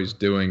how he's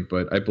doing,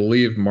 but I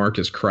believe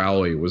Marcus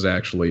Crowley was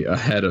actually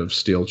ahead of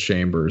Steel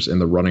Chambers in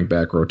the running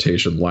back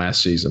rotation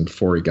last season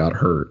before he got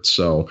hurt.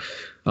 So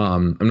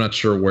I'm not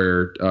sure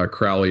where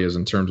Crowley is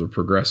in terms of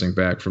progressing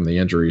back from the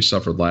injury he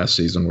suffered last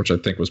season, which I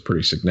think was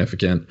pretty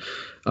significant.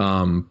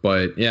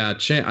 But yeah,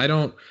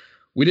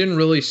 we didn't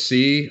really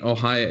see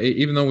Ohio,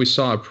 even though we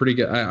saw a pretty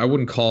good, I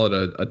wouldn't call it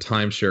a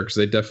timeshare because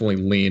they definitely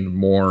leaned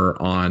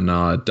more on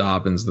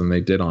Dobbins than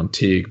they did on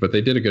Teague, but they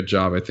did a good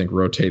job, I think,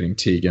 rotating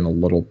Teague in a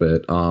little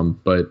bit.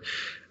 But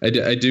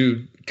I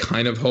do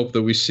kind of hope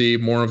that we see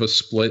more of a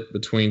split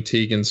between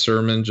Teague and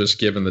Sermon, just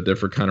given the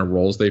different kind of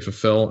roles they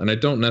fulfill. And I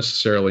don't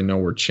necessarily know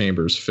where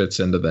Chambers fits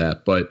into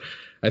that, but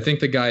I think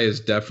the guy is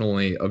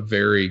definitely a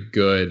very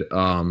good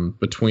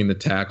between the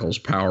tackles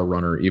power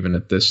runner, even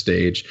at this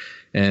stage.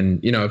 And,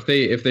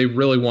 if they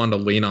really want to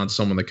lean on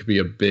someone that could be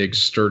a big,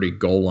 sturdy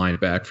goal line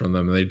back from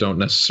them, and they don't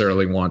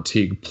necessarily want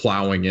Teague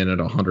plowing in at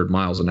 100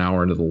 miles an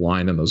hour into the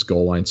line in those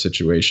goal line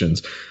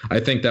situations, I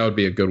think that would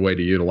be a good way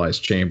to utilize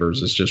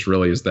Chambers. Is just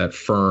really is that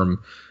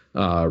firm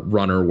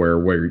runner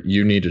where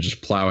you need to just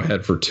plow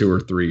ahead for 2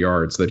 or 3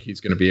 yards, that he's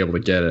going to be able to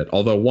get it.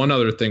 Although one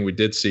other thing we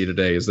did see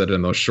today is that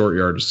in those short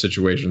yardage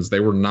situations,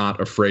 they were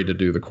not afraid to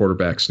do the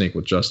quarterback sneak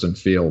with Justin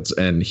Fields,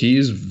 and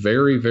he's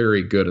very,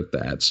 very good at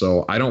that.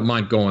 So I don't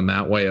mind going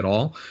that way at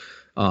all.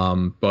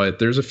 But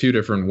there's a few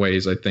different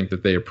ways I think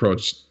that they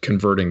approach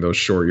converting those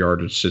short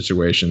yardage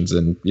situations.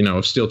 And,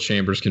 if Steel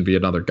Chambers can be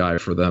another guy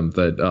for them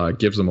that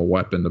gives them a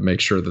weapon to make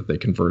sure that they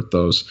convert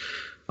those,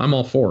 I'm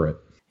all for it.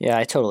 Yeah,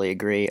 I totally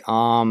agree.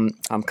 I'm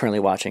currently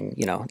watching,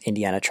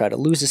 Indiana try to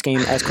lose this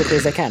game as quickly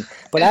as they can.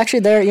 But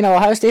actually,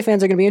 Ohio State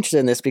fans are going to be interested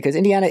in this because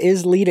Indiana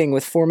is leading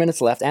with 4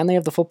 minutes left, and they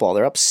have the football.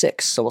 They're up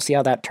 6, so we'll see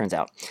how that turns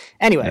out.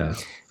 Anyway,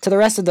 to the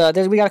rest of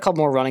we got a couple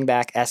more running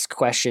back-esque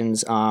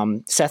questions.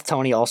 Seth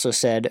Toney also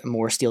said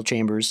more Steel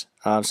Chambers,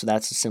 so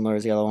that's as similar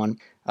as the other one.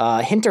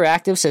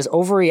 Hinteractive says,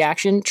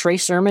 overreaction, Trey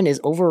Sermon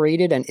is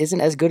overrated and isn't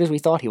as good as we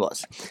thought he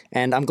was.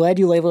 And I'm glad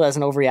you labeled it as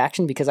an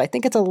overreaction because I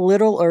think it's a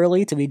little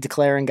early to be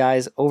declaring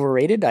guys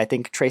overrated. I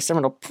think Trey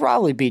Sermon will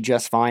probably be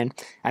just fine.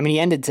 I mean, he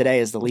ended today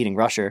as the leading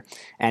rusher,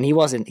 and he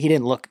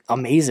didn't look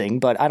amazing,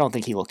 but I don't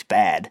think he looked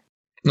bad.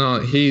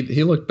 No,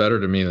 he looked better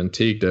to me than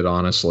Teague did,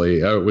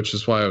 honestly, which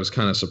is why I was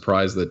kind of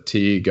surprised that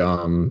Teague,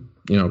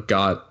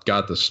 got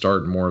the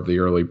start more of the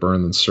early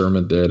burn than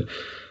Sermon did.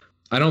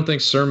 I don't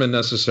think Sermon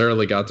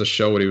necessarily got to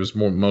show what he was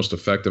most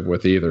effective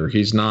with either.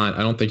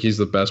 I don't think he's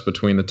the best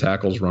between the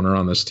tackles runner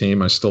on this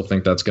team. I still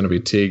think that's going to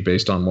be Teague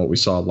based on what we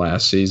saw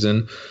last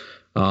season.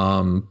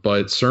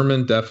 But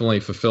Sermon definitely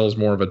fulfills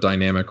more of a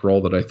dynamic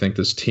role that I think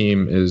this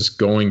team is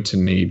going to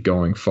need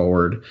going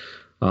forward,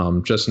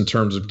 just in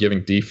terms of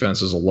giving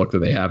defenses a look that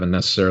they haven't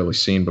necessarily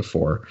seen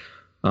before.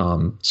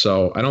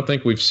 So I don't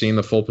think we've seen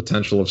the full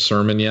potential of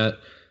Sermon yet.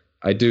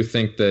 I do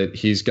think that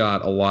he's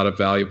got a lot of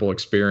valuable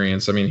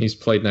experience. I mean, he's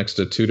played next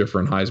to 2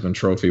 different Heisman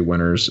Trophy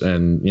winners,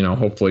 and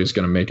hopefully he's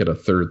going to make it a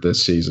 3rd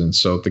this season.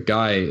 So the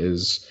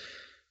guy's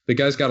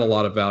got a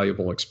lot of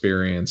valuable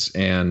experience,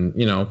 and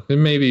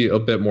maybe a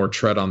bit more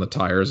tread on the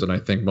tires than I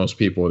think most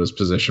people at his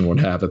position would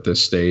have at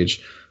this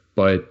stage.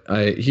 But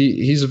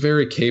he's a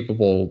very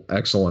capable,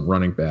 excellent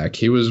running back.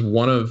 He was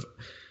one of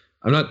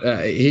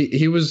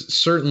he was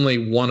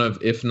certainly one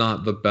of, if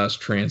not the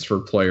best transfer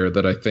player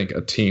that I think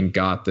a team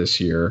got this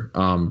year,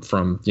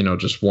 from,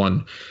 just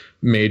one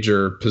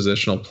major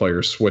positional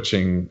player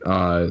switching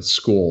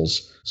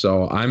schools.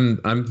 So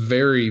I'm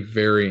very,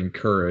 very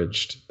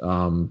encouraged,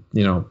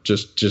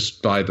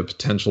 just by the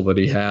potential that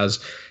he has.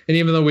 And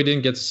even though we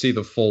didn't get to see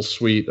the full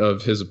suite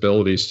of his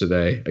abilities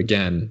today,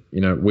 again,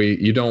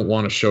 you don't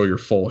want to show your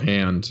full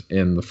hand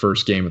in the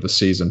first game of the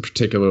season,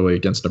 particularly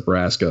against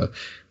Nebraska.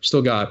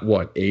 Still got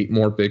 8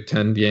 more Big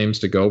Ten games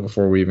to go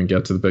before we even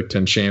get to the Big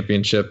Ten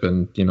championship,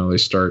 and they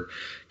start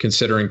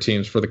considering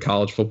teams for the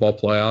college football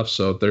playoffs.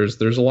 So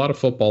there's a lot of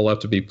football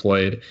left to be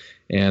played.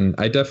 And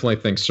I definitely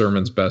think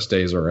Sermon's best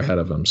days are ahead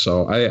of him.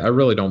 So I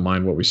really don't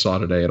mind what we saw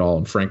today at all.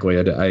 And frankly,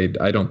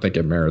 I don't think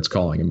it merits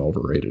calling him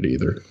overrated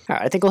either. All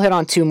right, I think we'll hit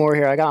on 2 more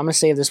here. I'm going to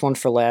save this one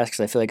for last because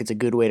I feel like it's a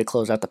good way to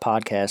close out the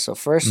podcast. So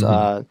first,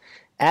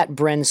 at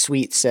Bren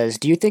Sweet says,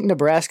 do you think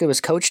Nebraska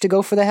was coached to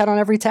go for the head on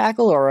every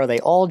tackle, or are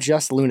they all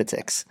just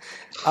lunatics?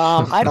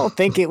 I don't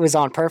think it was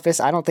on purpose.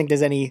 I don't think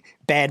there's any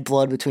bad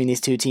blood between these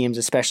two teams,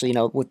 especially,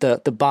 with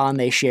the bond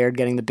they shared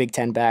getting the Big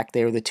Ten back.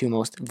 They were the 2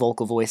 most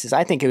vocal voices.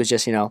 I think it was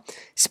just,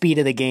 speed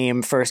of the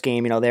game, first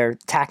game. Their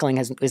tackling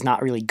is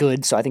not really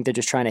good, so I think they're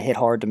just trying to hit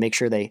hard to make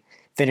sure they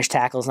finish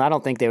tackles. And I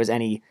don't think there was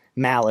any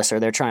malice or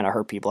they're trying to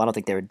hurt people. I don't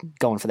think they were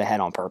going for the head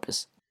on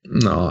purpose.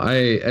 No,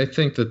 I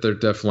think that there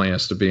definitely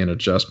has to be an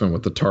adjustment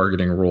with the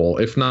targeting rule,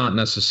 if not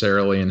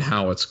necessarily in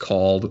how it's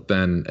called,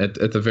 then at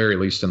the very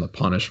least in the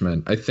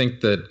punishment. I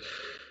think that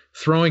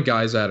throwing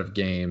guys out of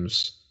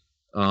games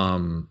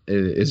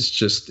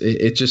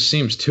it just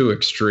seems too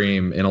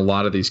extreme in a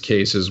lot of these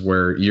cases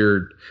where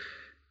you're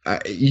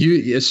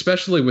You,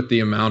 especially with the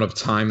amount of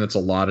time that's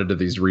allotted to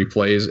these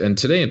replays, and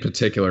today in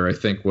particular, I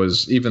think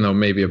was, even though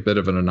maybe a bit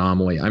of an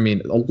anomaly. I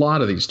mean, a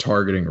lot of these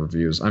targeting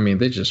reviews, I mean,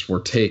 they just were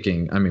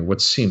taking, I mean,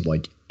 what seemed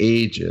like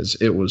ages.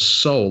 It was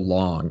so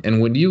long,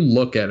 and when you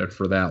look at it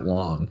for that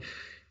long,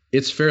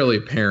 it's fairly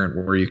apparent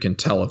where you can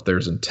tell if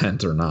there's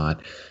intent or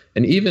not.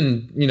 And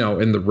even,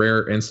 in the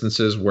rare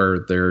instances where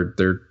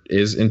there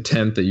is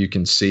intent that you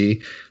can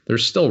see, they're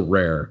still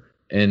rare.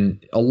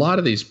 And a lot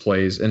of these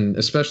plays, and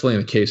especially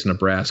in the case of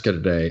Nebraska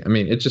today, I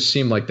mean, it just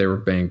seemed like they were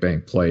bang,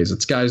 bang plays.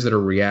 It's guys that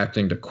are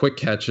reacting to quick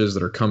catches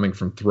that are coming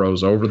from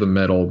throws over the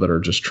middle, that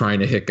are just trying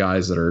to hit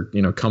guys that are,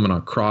 coming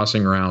on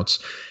crossing routes.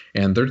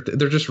 And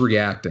they're just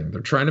reacting. They're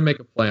trying to make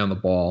a play on the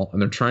ball,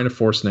 and they're trying to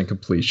force an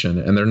incompletion,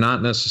 and they're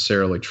not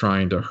necessarily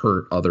trying to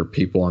hurt other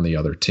people on the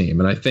other team.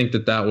 And I think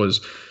that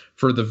was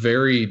for the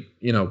very,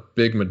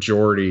 big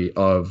majority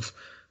of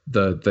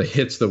the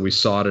hits that we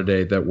saw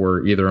today that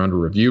were either under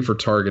review for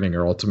targeting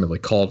or ultimately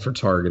called for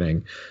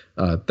targeting.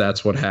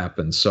 That's what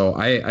happened. So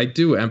I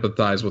do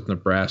empathize with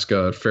Nebraska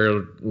a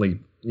fairly,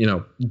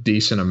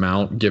 decent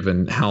amount,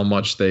 given how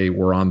much they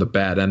were on the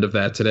bad end of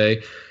that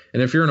today.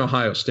 And if you're an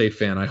Ohio State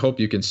fan, I hope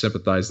you can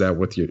sympathize that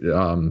with you,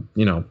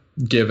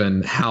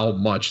 given how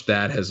much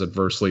that has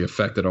adversely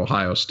affected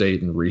Ohio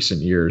State in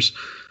recent years,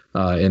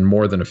 in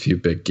more than a few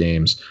big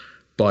games.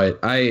 But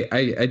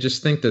I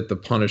just think that the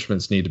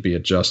punishments need to be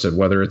adjusted,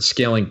 whether it's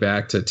scaling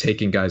back to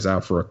taking guys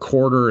out for a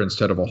quarter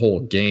instead of a whole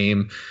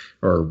game,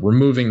 or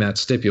removing that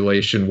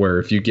stipulation where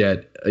if you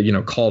get,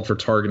 called for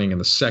targeting in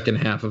the second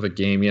half of a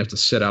game, you have to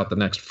sit out the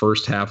next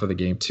first half of the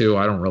game too.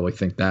 I don't really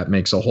think that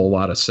makes a whole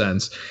lot of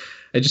sense.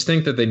 I just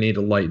think that they need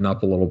to lighten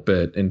up a little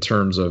bit in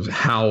terms of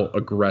how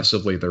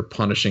aggressively they're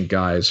punishing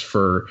guys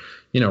for,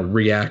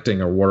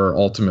 reacting or what are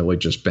ultimately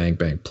just bang,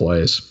 bang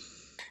plays.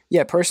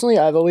 Yeah, personally,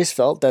 I've always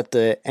felt that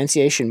the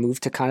NCAA should move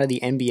to kind of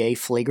the NBA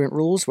flagrant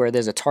rules where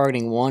there's a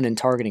targeting 1 and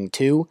targeting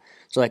 2.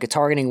 So like a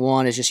targeting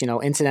 1 is just,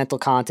 incidental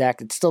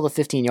contact. It's still the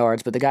 15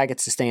 yards, but the guy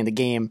gets to stay in the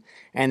game.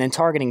 And then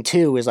targeting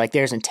 2 is like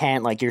there's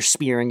intent, like you're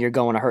spearing, you're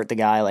going to hurt the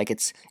guy. Like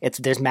it's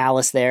there's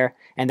malice there,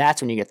 and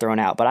that's when you get thrown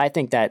out. But I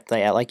think that,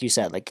 like you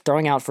said, like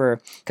throwing out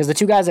because the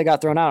 2 guys that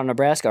got thrown out in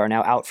Nebraska are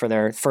now out for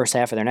their first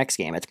half of their next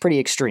game. It's pretty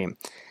extreme.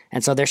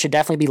 And so there should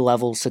definitely be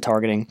levels to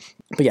targeting.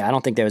 But yeah, I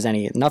don't think there was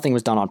nothing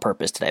was done on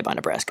purpose today by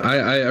Nebraska.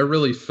 I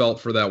really felt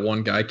for that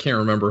one guy. I can't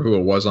remember who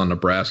it was on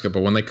Nebraska,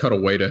 but when they cut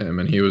away to him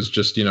and he was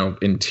just,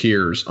 in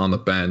tears on the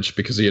bench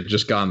because he had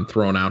just gotten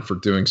thrown out for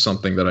doing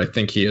something that I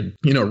think he had,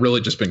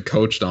 really just been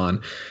coached on.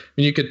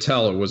 And you could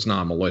tell it was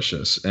not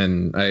malicious.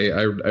 And I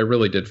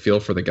really did feel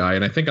for the guy.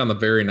 And I think on the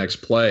very next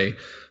play,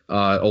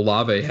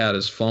 Olave had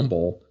his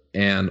fumble.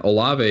 And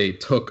Olave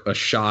took a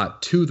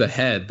shot to the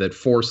head that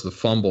forced the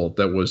fumble,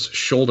 that was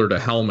shoulder to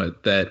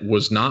helmet, that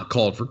was not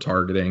called for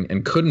targeting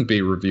and couldn't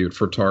be reviewed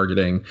for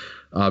targeting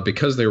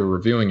because they were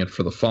reviewing it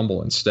for the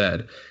fumble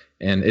instead.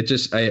 And it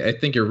just, I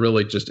think it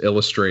really just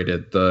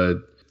illustrated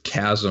the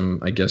chasm,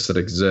 I guess, that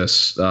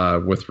exists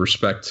with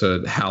respect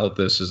to how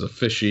this is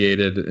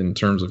officiated in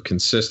terms of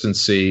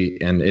consistency.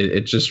 And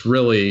it just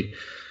really...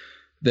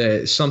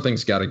 that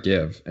something's got to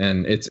give.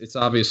 And it's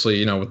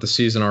obviously, with the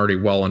season already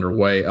well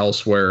underway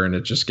elsewhere and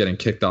it just getting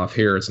kicked off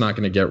here, it's not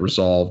going to get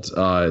resolved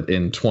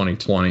in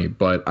 2020.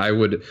 But I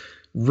would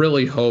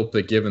really hope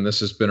that, given this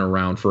has been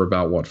around for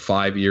about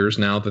 5 years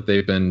now, that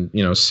they've been,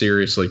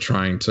 seriously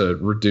trying to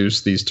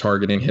reduce these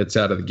targeting hits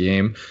out of the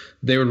game,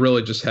 they would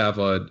really just have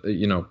a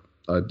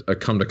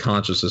come to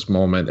consciousness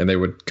moment, and they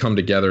would come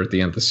together at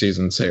the end of the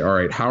season and say, all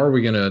right, how are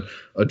we going to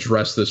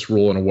address this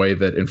rule in a way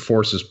that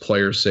enforces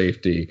player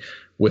safety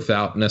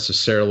without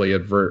necessarily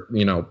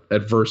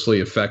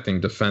adversely affecting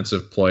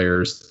defensive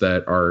players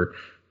that are,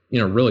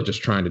 really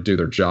just trying to do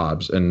their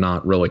jobs and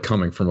not really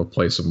coming from a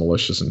place of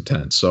malicious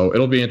intent. So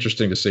it'll be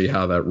interesting to see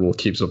how that rule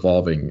keeps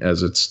evolving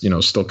as it's,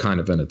 still kind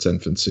of in its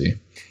infancy.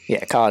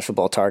 Yeah, college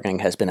football targeting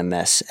has been a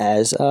mess,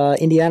 as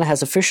Indiana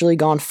has officially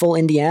gone full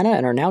Indiana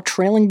and are now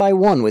trailing by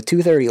 1 with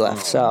 2:30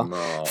 left.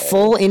 No.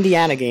 Full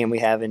Indiana game we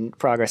have in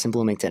progress in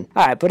Bloomington.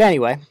 All right, but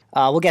anyway,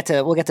 we'll get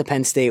to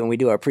Penn State when we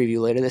do our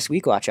preview later this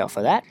week. Watch out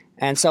for that.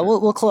 And so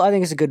we'll close. I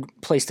think it's a good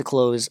place to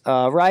close.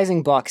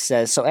 Rising Buck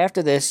says, so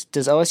after this,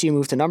 does OSU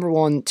move to number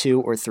 1,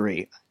 2, or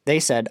 3? They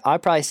said,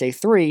 I'd probably say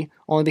 3,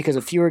 only because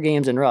of fewer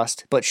games and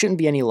rust, but shouldn't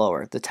be any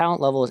lower. The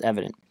talent level is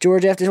evident.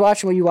 George, after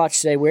watching what you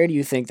watched today, where do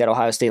you think that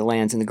Ohio State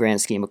lands in the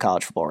grand scheme of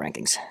college football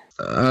rankings?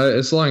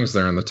 As long as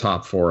they're in the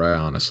top 4, I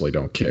honestly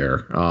don't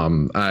care.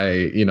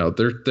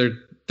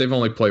 They've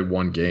only played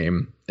 1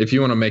 game. If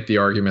you want to make the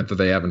argument that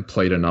they haven't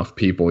played enough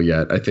people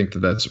yet, I think that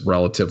that's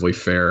relatively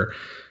fair.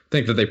 I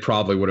think that they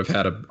probably would have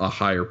had a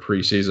higher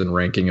preseason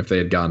ranking if they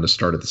had gotten to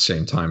start at the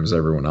same time as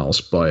everyone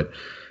else. But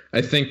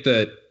I think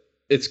that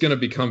it's going to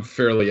become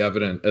fairly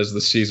evident as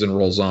the season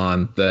rolls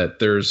on that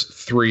there's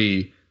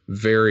 3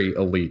 very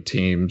elite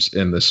teams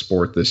in this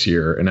sport this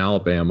year, in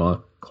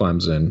Alabama,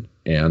 Clemson,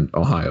 and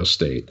Ohio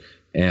State.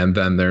 And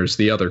then there's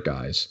the other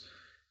guys.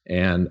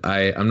 And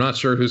I'm not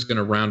sure who's going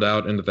to round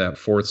out into that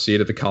 4th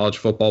seed of the college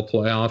football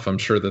playoff. I'm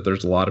sure that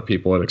there's a lot of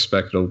people that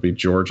expect it'll be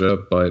Georgia,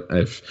 but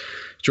if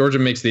Georgia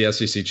makes the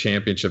SEC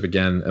championship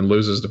again and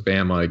loses to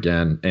Bama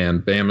again,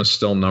 and Bama's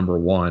still number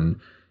one.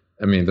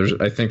 I mean,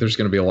 I think there's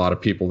going to be a lot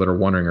of people that are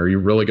wondering, are you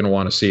really going to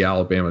want to see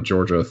Alabama,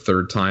 Georgia a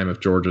third time if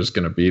Georgia's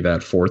going to be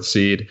that fourth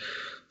seed?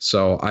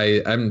 So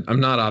I'm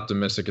not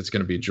optimistic it's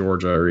going to be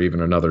Georgia or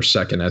even another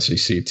second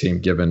SEC team,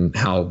 given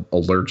how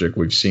allergic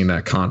we've seen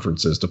that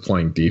conference is to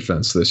playing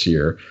defense this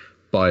year.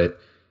 But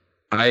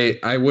I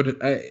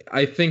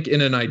think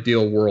in an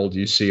ideal world,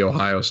 you see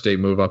Ohio State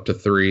move up to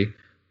 3.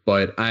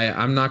 But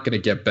I'm not going to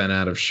get bent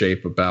out of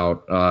shape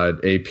about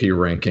AP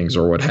rankings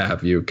or what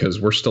have you,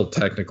 because we're still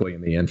technically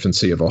in the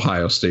infancy of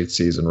Ohio State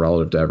season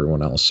relative to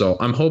everyone else. So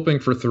I'm hoping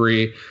for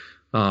 3.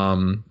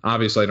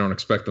 Obviously, I don't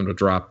expect them to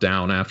drop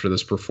down after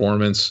this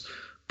performance.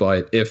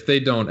 But if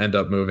they don't end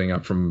up moving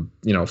up from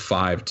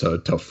 5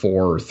 to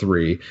 4 or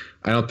 3,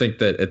 I don't think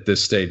that at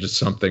this stage it's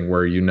something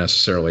where you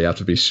necessarily have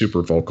to be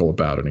super vocal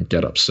about it and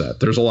get upset.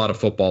 There's a lot of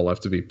football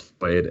left to be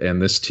played,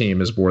 and this team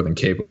is more than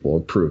capable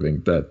of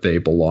proving that they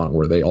belong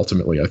where they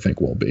ultimately, I think,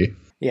 will be.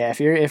 Yeah,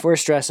 if we're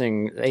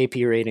stressing AP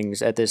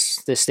ratings at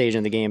this stage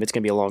in the game, it's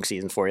going to be a long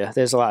season for you.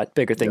 There's a lot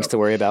bigger things to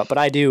worry about. But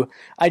I do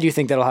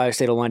think that Ohio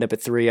State will wind up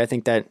at 3. I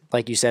think that,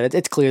 like you said,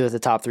 it's clear that the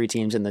top 3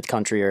 teams in the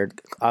country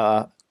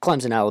are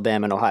Clemson,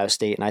 Alabama, and Ohio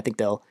State, and I think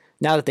they'll,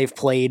 now that they've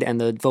played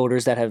and the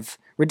voters that have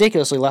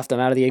ridiculously left them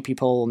out of the AP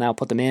poll will now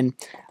put them in,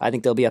 I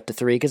think they'll be up to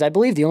 3, because I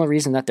believe the only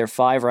reason that they're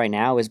 5 right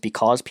now is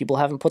because people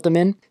haven't put them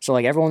in. So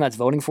like everyone that's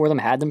voting for them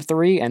had them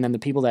 3, and then the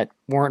people that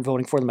weren't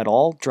voting for them at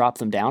all dropped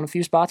them down a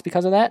few spots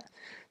because of that.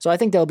 So I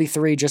think they'll be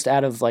 3 just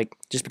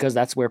because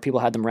that's where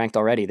people had them ranked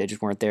already. They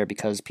just weren't there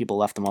because people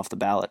left them off the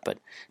ballot. But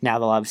now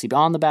they'll obviously be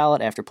on the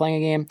ballot after playing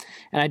a game,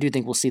 and I do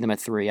think we'll see them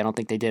at 3. I don't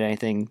think they did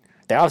anything.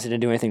 They obviously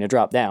didn't do anything to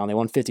drop down. They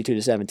won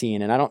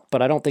 52-17, and I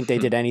don't think they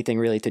did anything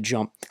really to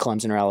jump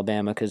Clemson or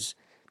Alabama, because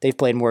they've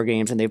played more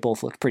games and they've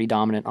both looked pretty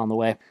dominant on the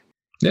way.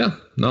 Yeah,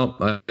 no,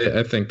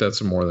 I think that's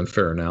a more than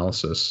fair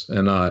analysis.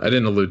 And I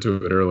didn't allude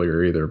to it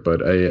earlier either,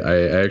 but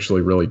I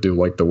actually really do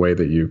like the way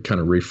that you kind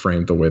of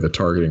reframed the way the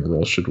targeting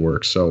rule should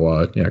work.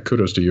 So,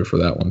 kudos to you for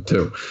that one,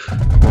 too.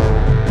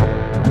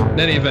 In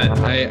any event,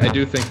 I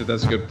do think that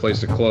that's a good place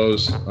to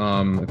close.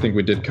 I think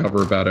we did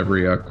cover about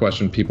every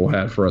question people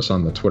had for us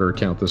on the Twitter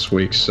account this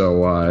week.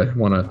 So I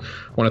want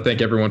to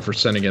thank everyone for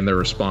sending in their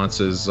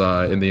responses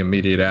in the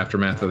immediate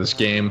aftermath of this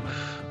game.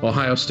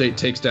 Ohio State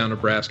takes down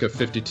Nebraska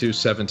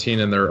 52-17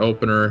 in their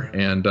opener,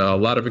 and a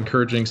lot of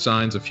encouraging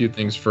signs, a few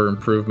things for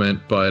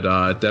improvement, but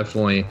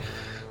definitely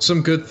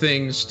some good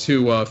things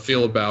to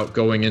feel about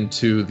going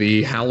into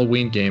the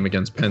Halloween game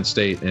against Penn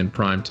State in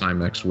prime time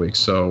next week.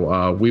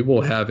 So we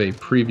will have a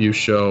preview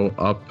show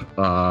up,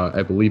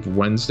 I believe,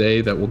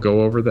 Wednesday that will go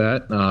over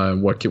that,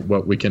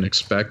 what we can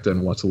expect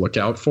and what to look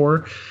out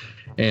for.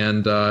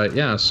 And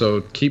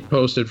so keep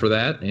posted for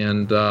that.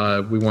 And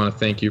we want to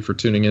thank you for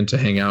tuning in to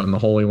Hang Out in the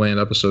Holy Land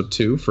episode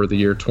 2 for the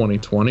year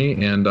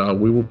 2020. And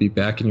we will be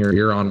back in your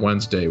ear on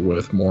Wednesday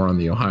with more on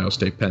the Ohio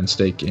State-Penn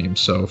State game.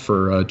 So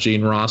for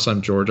Gene Ross,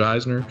 I'm George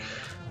Eisner.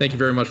 Thank you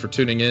very much for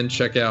tuning in.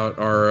 Check out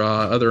our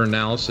other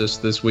analysis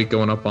this week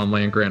going up on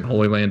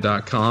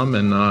landgrantholyland.com.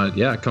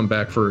 And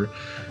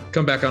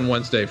come back on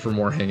Wednesday for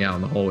more Hang Out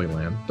in the Holy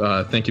Land.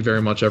 Thank you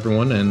very much,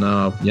 everyone. And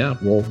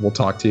we'll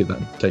talk to you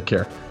then. Take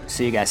care.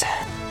 See you guys.